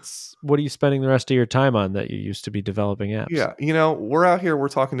 it's what are you spending the rest of your time on that you used to be developing apps? Yeah. We're out here, we're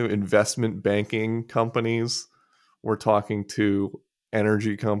talking to investment banking companies. We're talking to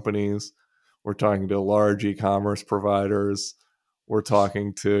energy companies. We're talking to large e-commerce providers. We're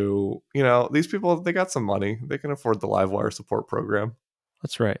talking to, these people, they got some money. They can afford the Livewire support program.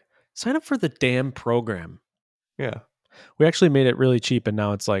 That's right. Sign up for the damn program. Yeah. We actually made it really cheap and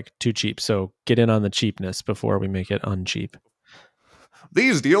now it's like too cheap. So get in on the cheapness before we make it uncheap.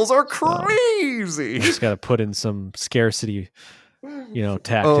 These deals are So crazy. I just got to put in some scarcity,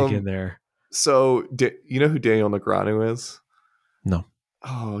 tactic in there. So, you know who Daniel Negreanu is? No.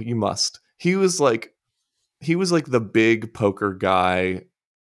 Oh, you must. He was like the big poker guy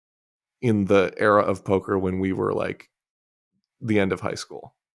in the era of poker when we were like the end of high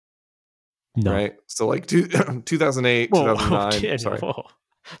school. No. Right? So like 2008, 2009, sorry. Whoa.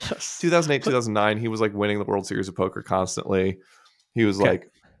 2008, 2009, he was like winning the World Series of Poker constantly. He was like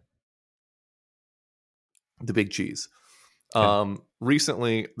the big cheese. Okay.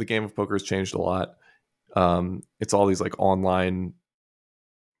 Recently, the game of poker has changed a lot. It's all these like online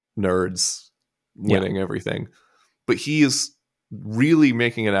nerds winning everything. But he is really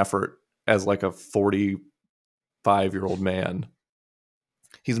making an effort as like a 45-year-old man.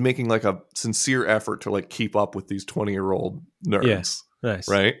 He's making like a sincere effort to like keep up with these 20-year-old nerds. Yeah. Nice.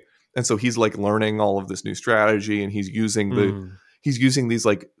 Right? And so he's like learning all of this new strategy and he's using these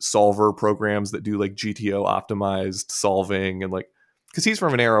like solver programs that do like GTO optimized solving and like because he's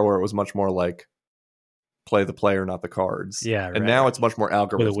from an era where it was much more like play the player, not the cards. Yeah. And now it's much more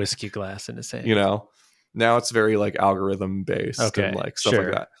algorithmic. With a whiskey glass in his hand. Now it's very like algorithm based and like stuff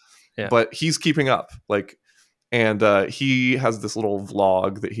like that. Yeah. But he's keeping up. Like, and he has this little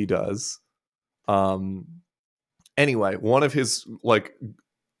vlog that he does. Anyway, one of his like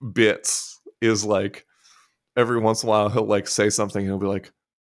bits is like every once in a while he'll like say something and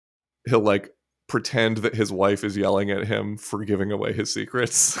he'll like pretend that his wife is yelling at him for giving away his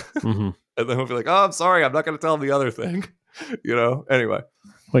secrets. Mm-hmm. And then he'll be like, oh, I'm sorry, I'm not going to tell him the other thing. Anyway.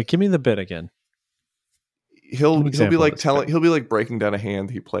 Wait, give me the bit again. He'll be like breaking down a hand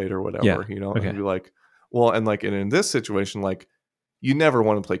he played or whatever, and he'll be like, well, and like in this situation, like you never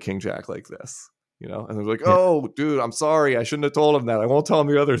want to play King Jack like this, and they're like, oh, dude, I'm sorry, I shouldn't have told him that. I won't tell him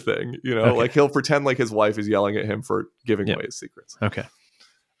the other thing, like he'll pretend like his wife is yelling at him for giving away his secrets. Okay.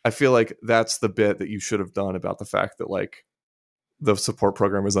 I feel like that's the bit that you should have done about the fact that like the support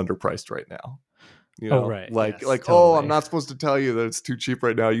program is underpriced right now. Right. Like, yes, like, totally. oh, I'm not supposed to tell you that it's too cheap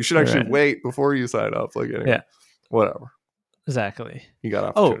right now. You should actually wait before you sign up. Like, anyway, whatever. Exactly. You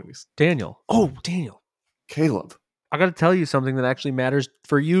got opportunities. Daniel. Caleb. I got to tell you something that actually matters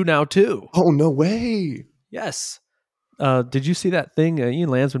for you now too. Oh, no way. Yes. Did you see that thing? Ian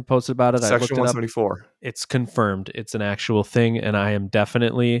Landsman posted about it. Section 174. It's confirmed. It's an actual thing, and I am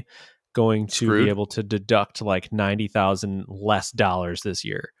definitely going to be able to deduct like $90,000 less this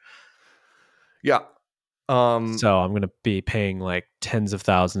year. Yeah. So I'm going to be paying like tens of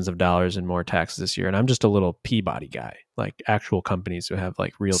thousands of dollars in more taxes this year, and I'm just a little Peabody guy. Like actual companies who have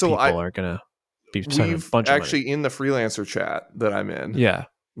like real people aren't going to be spending a bunch of money. In the freelancer chat that I'm in. Yeah.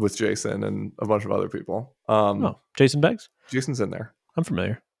 With Jason and a bunch of other people. Jason Beggs? Jason's in there. I'm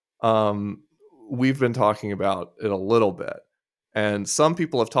familiar. We've been talking about it a little bit. And some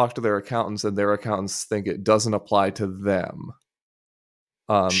people have talked to their accountants and their accountants think it doesn't apply to them.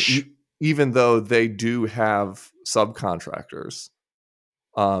 Even though they do have subcontractors.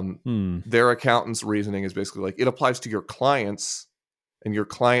 Their accountant's reasoning is basically like it applies to your clients and your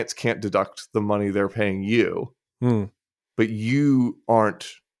clients can't deduct the money they're paying you. But you aren't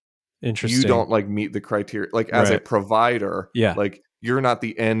interesting. You don't like meet the criteria. Like as a provider, like you're not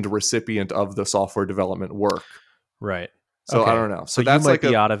the end recipient of the software development work. Right. So I don't know. So that's you might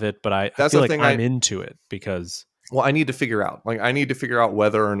be out of it, but I feel like I'm into it because I need to figure out. Like I need to figure out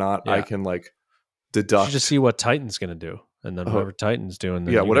whether or not I can like deduct. You just see what Titan's going to do, and then whatever Titan's doing.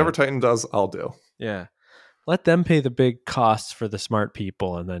 Then whatever Titan does, I'll do. Yeah, let them pay the big costs for the smart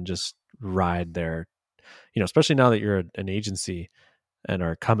people, and then just ride their. Especially now that you're an agency, and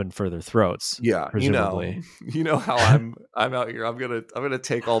are coming for their throats, Yeah, presumably. you know how I'm out here. I'm gonna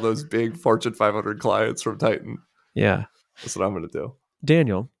take all those big Fortune 500 clients from Titan. Yeah. That's what I'm gonna do.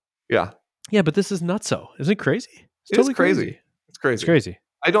 Daniel. Yeah, Yeah, but this is nutso. Isn't it crazy? It's it is totally crazy. crazy. It's It's crazy. crazy.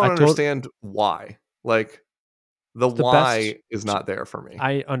 I don't I told understand why. Like the it's the best. why is not there for me.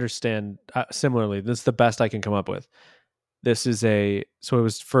 I understand. Similarly, this is the best I can come up with. This is so it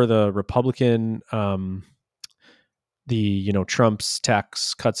was for the Republican, Trump's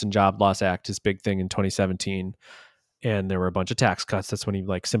Tax Cuts and Job Loss Act, his big thing in 2017. And there were a bunch of tax cuts. That's when he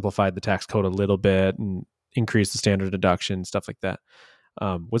like simplified the tax code a little bit and increased the standard deduction, stuff like that.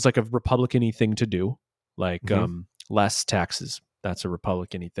 Was like a Republican-y thing to do, like Mm-hmm. less taxes. That's a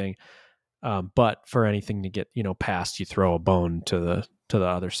Republican-y thing. But for anything to get passed, you throw a bone to the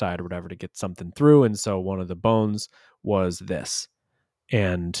other side or whatever to get something through. And so one of the bones was this,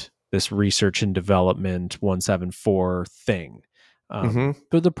 and this research and development 174 thing. Mm-hmm.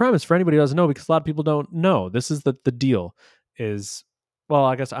 But the premise, for anybody who doesn't know, because a lot of people don't know, this is the deal is, well,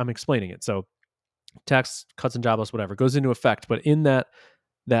 I guess I'm explaining it. So tax cuts and job loss, whatever, goes into effect. But in that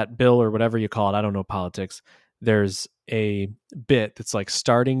bill or whatever you call it, I don't know politics, there's a bit that's like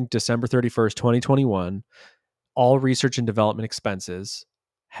starting December 31st, 2021, all research and development expenses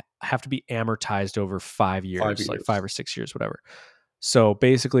have to be amortized over 5 years, 5 years. like 5 or 6 years, whatever. So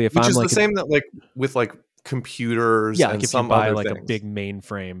basically, if Which I'm is the like same that like with like computers yeah, like and if you some buy other like a things. big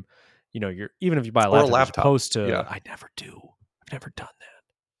mainframe, you're even if you buy a Or a laptop, you're laptop. supposed to. Yeah. I never do. I've never done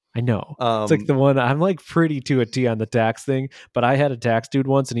that. I know. It's like Um the one I'm like pretty to a T on the tax thing, but I had a tax dude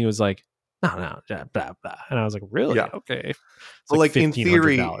once and he was like, no, blah, blah, blah. And I was like, really? yeah. Okay. It's But like like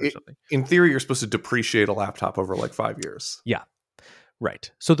 $1,500 or something. in theory you're supposed to depreciate a laptop over like 5 years. Yeah.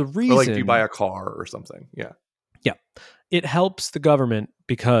 Right. So the Or like if you buy reason, a car or something. Yeah. yeah, it helps the government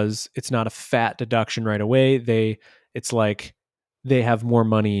because it's not a fat deduction right away. It's like they have more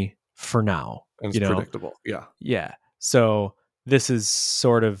money for now, And it's predictable. Yeah. Yeah. So this is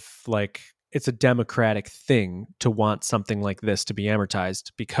sort of like it's a democratic thing to want something like this to be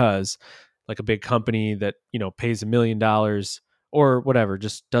amortized because like a big company that, pays $1 million or whatever,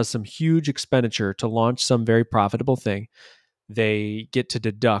 just does some huge expenditure to launch some very profitable thing. They get to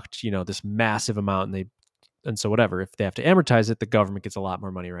deduct, this massive amount and so whatever, if they have to amortize it, the government gets a lot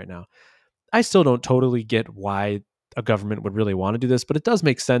more money right now. I still don't totally get why a government would really want to do this, but it does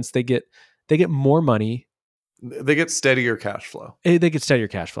make sense. They get more money. They get steadier cash flow. They get steadier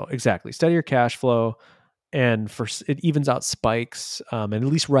cash flow. Exactly. Steadier cash flow. And it evens out spikes. And at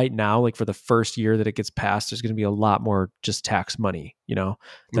least right now, like for the first year that it gets passed, there's going to be a lot more just tax money, that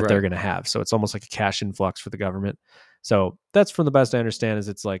they're Right. going to have. So it's almost like a cash influx for the government. So that's from the best I understand is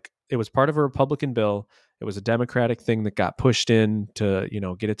it's like it was part of a Republican bill. It was a Democratic thing that got pushed in to,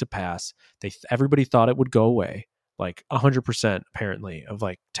 get it to pass. Everybody thought it would go away. Like 100% apparently of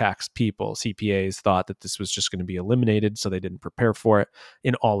like tax people, CPAs thought that this was just going to be eliminated. So they didn't prepare for it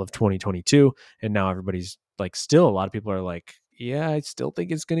in all of 2022. And now everybody's like, still a lot of people are like, yeah, I still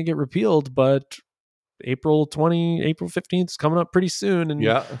think it's going to get repealed, but April 15th is coming up pretty soon. And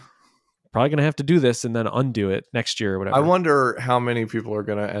Yeah. probably going to have to do this and then undo it next year or I whatever. wonder how many people are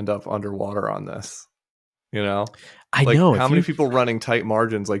going to end up underwater on this. I Like know how many people running tight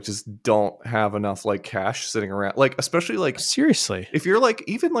margins like just don't have enough like cash sitting around, like especially like seriously, if you're like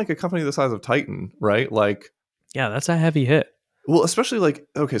even like a company the size of Titan, right? Like yeah, that's a heavy hit. well, especially like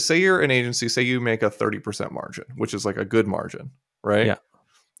okay, say you're an agency, say you make a 30% margin, which is like a good margin, right? Yeah.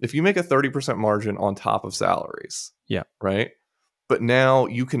 If you make a 30% margin on top of salaries, Yeah. right? But now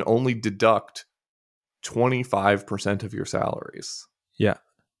you can only deduct 25% of your salaries. Yeah.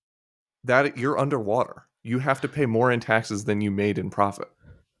 That you're underwater. You have to pay more in taxes than you made in profit.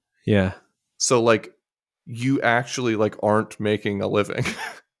 Yeah. So like you actually like aren't making a living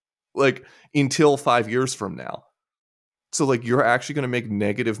like until 5 years from now. So like you're actually going to make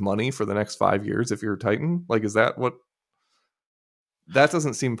negative money for the next 5 years if you're a Titan? Like is that what that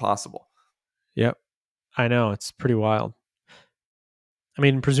doesn't seem possible. Yep. I know, it's pretty wild. I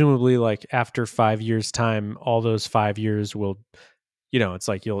mean, presumably like after 5 years time, all those 5 years will, it's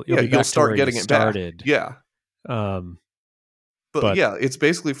like you'll be You'll back to where start you getting it back. started. Yeah. Um, But but yeah, it's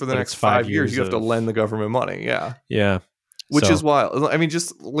basically for the it's next 5 5 years years you have to of lend the government money. Yeah. yeah. Which So is wild. I mean,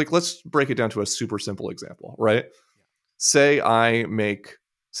 just like let's break it down to a super simple example, right? Say I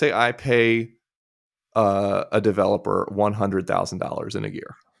pay a developer $100,000 in a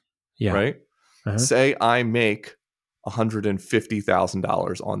year, yeah. right? Uh-huh. Say I make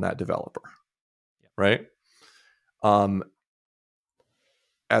 $150,000 on that developer, right?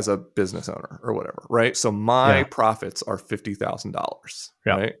 As a business owner or whatever, right? So my Yeah. profits are $50,000,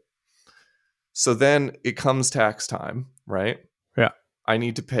 Yeah. right? So then it comes tax time, right? Yeah. I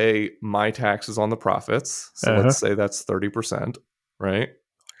need to pay my taxes on the profits. So let's say that's 30%, right?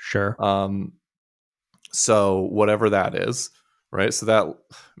 Sure. So whatever that is, right? So that,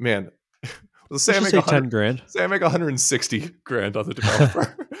 man, say Let's just say 10 grand. Say I make 160 grand on the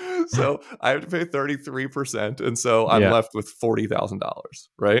developer. So I have to pay 33%. And so I'm left with $40,000,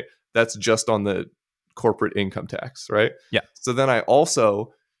 right? That's just on the corporate income tax, right? Yeah. So then I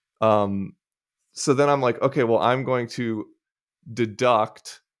also, so then I'm like, okay, well, I'm going to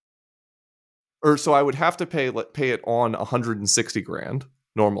deduct, or so I would have to pay it on 160 grand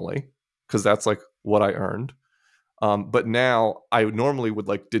normally, because that's like what I earned. But now I normally would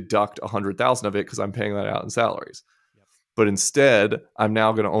like deduct 100,000 of it because I'm paying that out in salaries. Yep. But instead, I'm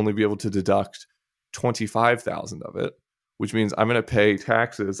now going to only be able to deduct 25,000 of it, which means I'm going to pay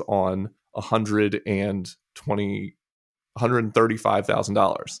taxes on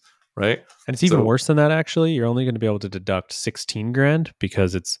 $135,000, right? And it's even worse than that, actually. You're only going to be able to deduct 16 grand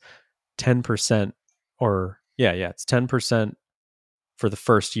because it's 10%, or it's 10% for the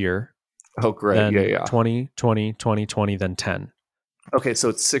first year. Oh, great. Then yeah. 20, 20, 20, 20, then 10. Okay, so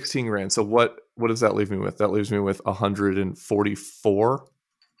it's 16 grand. So what does that leave me with? That leaves me with 144.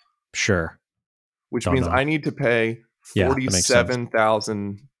 Sure. Which means I need to pay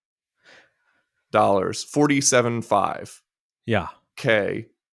 $47,000, $47,500. Yeah. K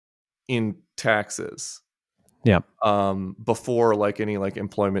in taxes. Yeah. Before like any like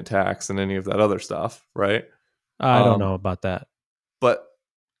employment tax and any of that other stuff, right? I don't know about that. But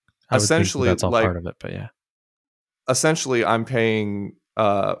I would essentially think that's all like part of it, but yeah. Essentially I'm paying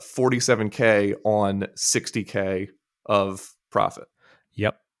 $47K on $60K of profit.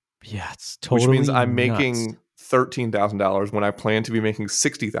 Yep. Yeah, it's totally, which means I'm nuts. making $13,000 when I plan to be making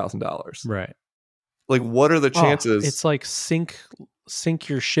 $60,000. Right. Like, what are the chances? It's like sink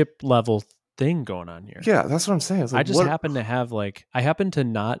your ship level thing going on here. Yeah, that's what I'm saying. It's like, I just happen to have I happen to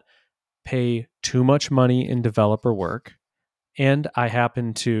not pay too much money in developer work, and I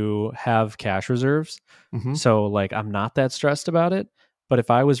happen to have cash reserves. Mm-hmm. So like I'm not that stressed about it. But if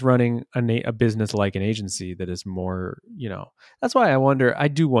I was running a business like an agency that is more, that's why I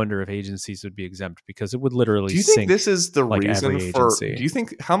do wonder if agencies would be exempt, because it would literally sink. Do you think this is the reason for,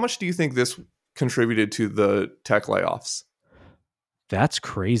 how much do you think this contributed to the tech layoffs? That's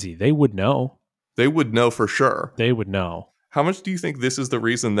crazy. They would know. They would know for sure. They would know. How much do you think this is the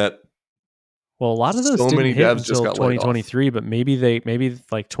reason that? Well, a lot of those didn't hit until 2023, but maybe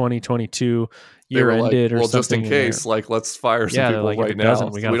like 2022 year ended or something. Well, just in case, like, let's fire some people right now.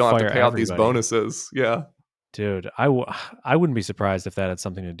 We don't have to pay out these bonuses. Yeah. Dude, I wouldn't be surprised if that had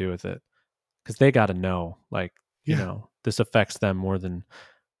something to do with it, because they got to know, like, this affects them more than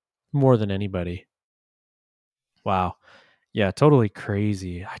anybody. Wow. Yeah, totally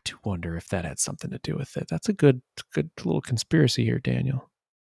crazy. I do wonder if that had something to do with it. That's a good little conspiracy here, Daniel.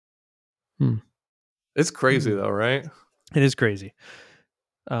 It's crazy though, right? It is crazy.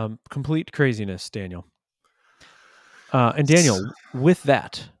 Complete craziness, Daniel. And Daniel, with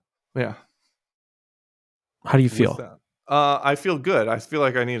that, yeah, how do you feel? I feel good. I feel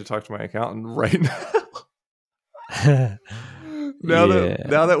like I need to talk to my accountant right now. Now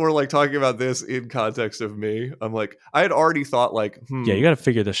that we're like talking about this in context of me, I'm like, I had already thought like, yeah, you got to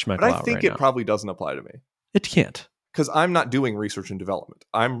figure this schmeckle out. But I think it probably doesn't apply to me. It can't, because I'm not doing research and development.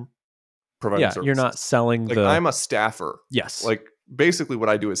 I'm providing services. You're not selling I'm a staffer. Yes. Like, basically what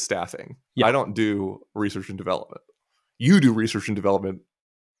I do is staffing. Yeah. I don't do research and development. You do research and development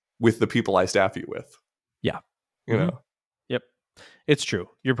with the people I staff you with. Yeah. You know? Yep. It's true.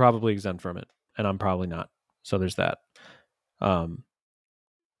 You're probably exempt from it, and I'm probably not. So there's that. But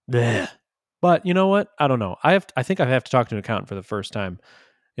you know what? I don't know. I think I have to talk to an accountant for the first time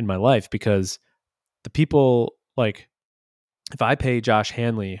in my life, because the people, like, if I pay Josh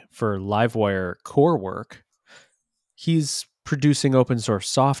Hanley for Livewire core work, he's producing open source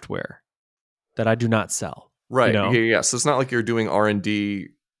software that I do not sell. Right. Yeah. So it's not like you're doing R&D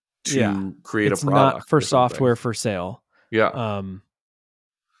to create a product. It's not for software for sale. Yeah.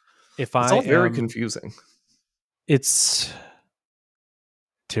 It's all very confusing. It's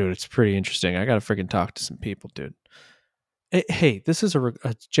pretty interesting. I got to freaking talk to some people, dude. Hey, this is a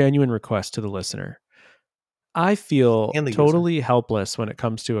genuine request to the listener. I feel totally helpless when it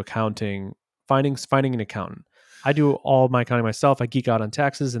comes to accounting, finding an accountant. I do all my accounting myself. I geek out on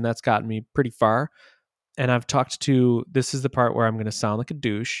taxes, and that's gotten me pretty far. And I've talked to, this is the part where I'm going to sound like a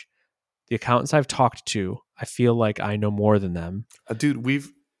douche. The accountants I've talked to, I feel like I know more than them. Dude,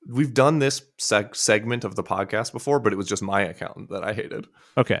 we've done this segment of the podcast before, but it was just my accountant that I hated.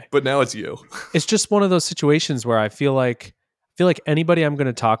 Okay. But now it's you. It's just one of those situations where I feel like anybody I'm going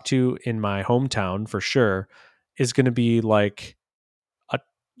to talk to in my hometown for sure is going to be like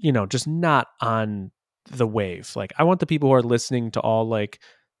just not on the wave. Like, I want the people who are listening to all like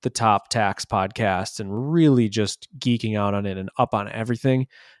the top tax podcasts and really just geeking out on it and up on everything,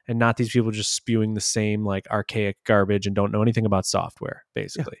 and not these people just spewing the same like archaic garbage and don't know anything about software,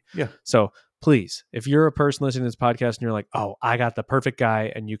 basically. Yeah. So please, if you're a person listening to this podcast and you're like, oh, I got the perfect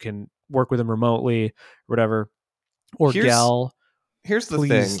guy and you can work with him remotely or whatever, or gal, here's the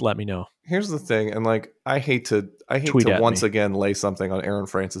please thing. let me know. Here's the thing. And like, I hate to Tweet at once me. again lay something on Aaron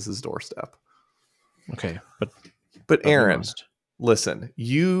Francis's doorstep. Okay. But Aaron, listen,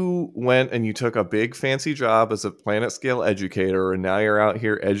 you went and you took a big fancy job as a planet scale educator, and now you're out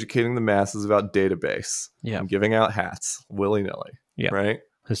here educating the masses about database and giving out hats willy-nilly. Yeah. Right?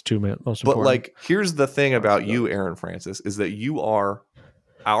 His two most important. But like, here's the thing about you, Aaron Francis, is that you are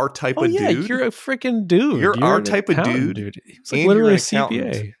our type of dude. You're a freaking dude. You're our type of dude. It's like literally a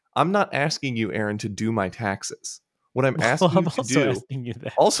CPA. I'm not asking you, Aaron, to do my taxes. What I'm asking you to do, asking you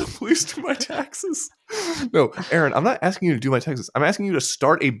that. Also, please do my taxes. No, Aaron, I'm not asking you to do my taxes. I'm asking you to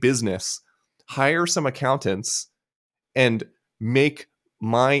start a business, hire some accountants, and make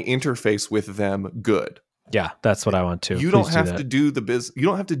my interface with them good. Yeah, that's what I want to. You don't have to do the biz. You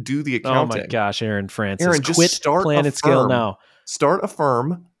don't have to do the accounting. Oh my gosh, Aaron Francis. Aaron, just start Planet Scale now. Start a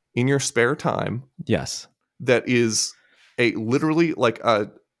firm in your spare time. Yes. That is literally like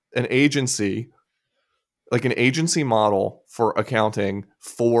an agency. Like an agency model for accounting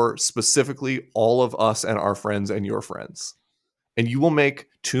for specifically all of us and our friends and your friends. And you will make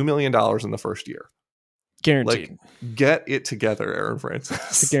 $2 million in the first year. Guaranteed. Like, get it together, Aaron Francis.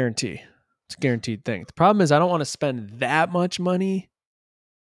 It's a guarantee. It's a guaranteed thing. The problem is I don't want to spend that much money.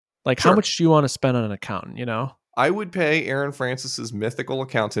 Like, how much do you want to spend on an accountant, I would pay Aaron Francis's mythical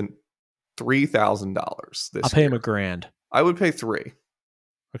accountant $3,000 this year. I'll pay him $1,000. I would pay $3,000.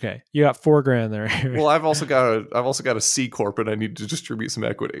 Okay, you got $4,000 there. Well, I've also got a C corp, and I need to distribute some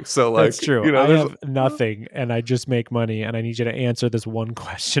equity. So, like, that's true. I have nothing, and I just make money, and I need you to answer this one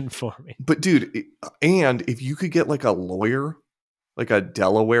question for me. But, dude, and if you could get like a lawyer, like a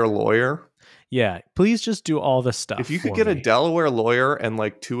Delaware lawyer, yeah, please just do all the stuff. If you could get a Delaware lawyer and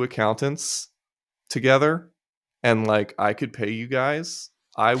like 2 accountants together, and like I could pay you guys,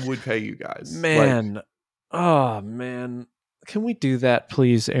 I would pay you guys. Man, oh man. Can we do that,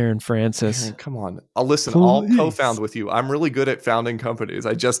 please, Aaron Francis? Aaron, come on. Listen, I'll co-found with you. I'm really good at founding companies.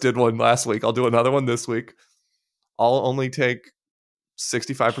 I just did one last week. I'll do another one this week. I'll only take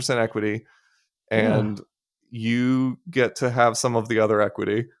 65% equity, and you get to have some of the other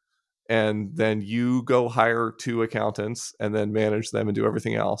equity. And then you go hire 2 accountants and then manage them and do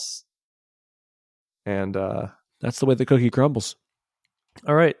everything else. And that's the way the cookie crumbles.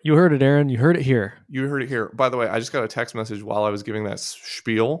 All right. You heard it, Aaron. You heard it here. You heard it here. By the way, I just got a text message while I was giving that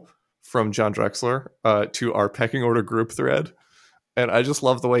spiel from John Drexler to our pecking order group thread. And I just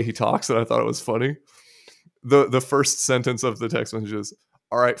love the way he talks, and I thought it was funny. The first sentence of the text message is,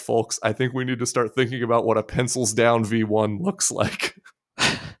 all right, folks, I think we need to start thinking about what a pencils down V1 looks like.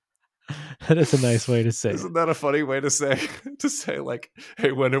 That is a nice way to say. Isn't that a funny way to say? To say like,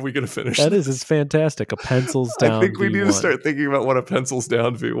 hey, when are we going to finish? That is, it's fantastic. A pencils down. I think we V1. need to start thinking about what a pencils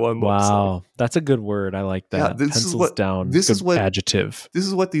down V1 looks like. Wow, that's a good word. I like that. Yeah, pencils down. This is what adjective. This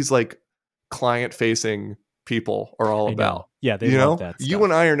is what these like client-facing people are all about. Yeah, they love that stuff. You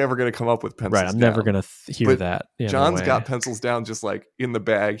and I are never going to come up with pencils down. Right, I'm never going to hear that. John's got pencils down just like in the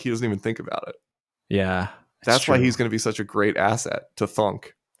bag. He doesn't even think about it. Yeah, that's why he's going to be such a great asset to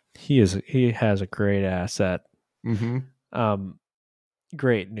Thunk. He has a great asset. Mm-hmm.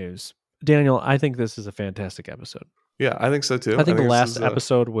 Great news, Daniel. I think this is a fantastic episode. Yeah, I think so too. I think the last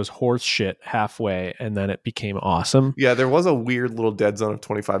episode was horse shit halfway, and then it became awesome. Yeah, there was a weird little dead zone of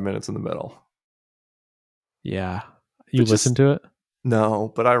 25 minutes in the middle. Yeah, you listened to it?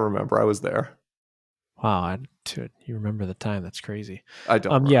 No, but I remember I was there. Wow, you remember the time? That's crazy. I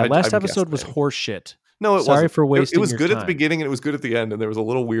don't. Yeah, last episode was horse shit. No, it sorry wasn't. For wasting. It was good time. At the beginning and it was good at the end, and there was a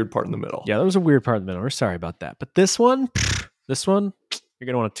little weird part in the middle. Yeah, there was a weird part in the middle. We're sorry about that. But this one, you're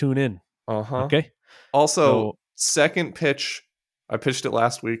gonna want to tune in. Okay. Also, second pitch. I pitched it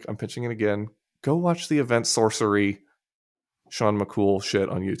last week. I'm pitching it again. Go watch the Event Sorcery Sean McCool shit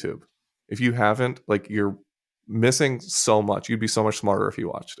on YouTube. If you haven't, like, you're missing so much. You'd be so much smarter if you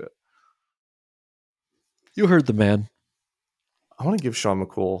watched it. You heard the man. I want to give Sean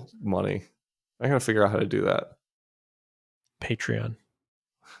McCool money. I gotta figure out how to do that. Patreon.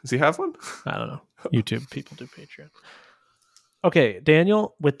 Does he have one? I don't know. YouTube people do Patreon. Okay,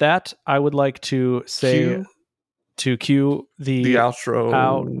 Daniel, with that, I would like to say to cue the outro.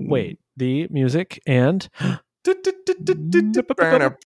 The music and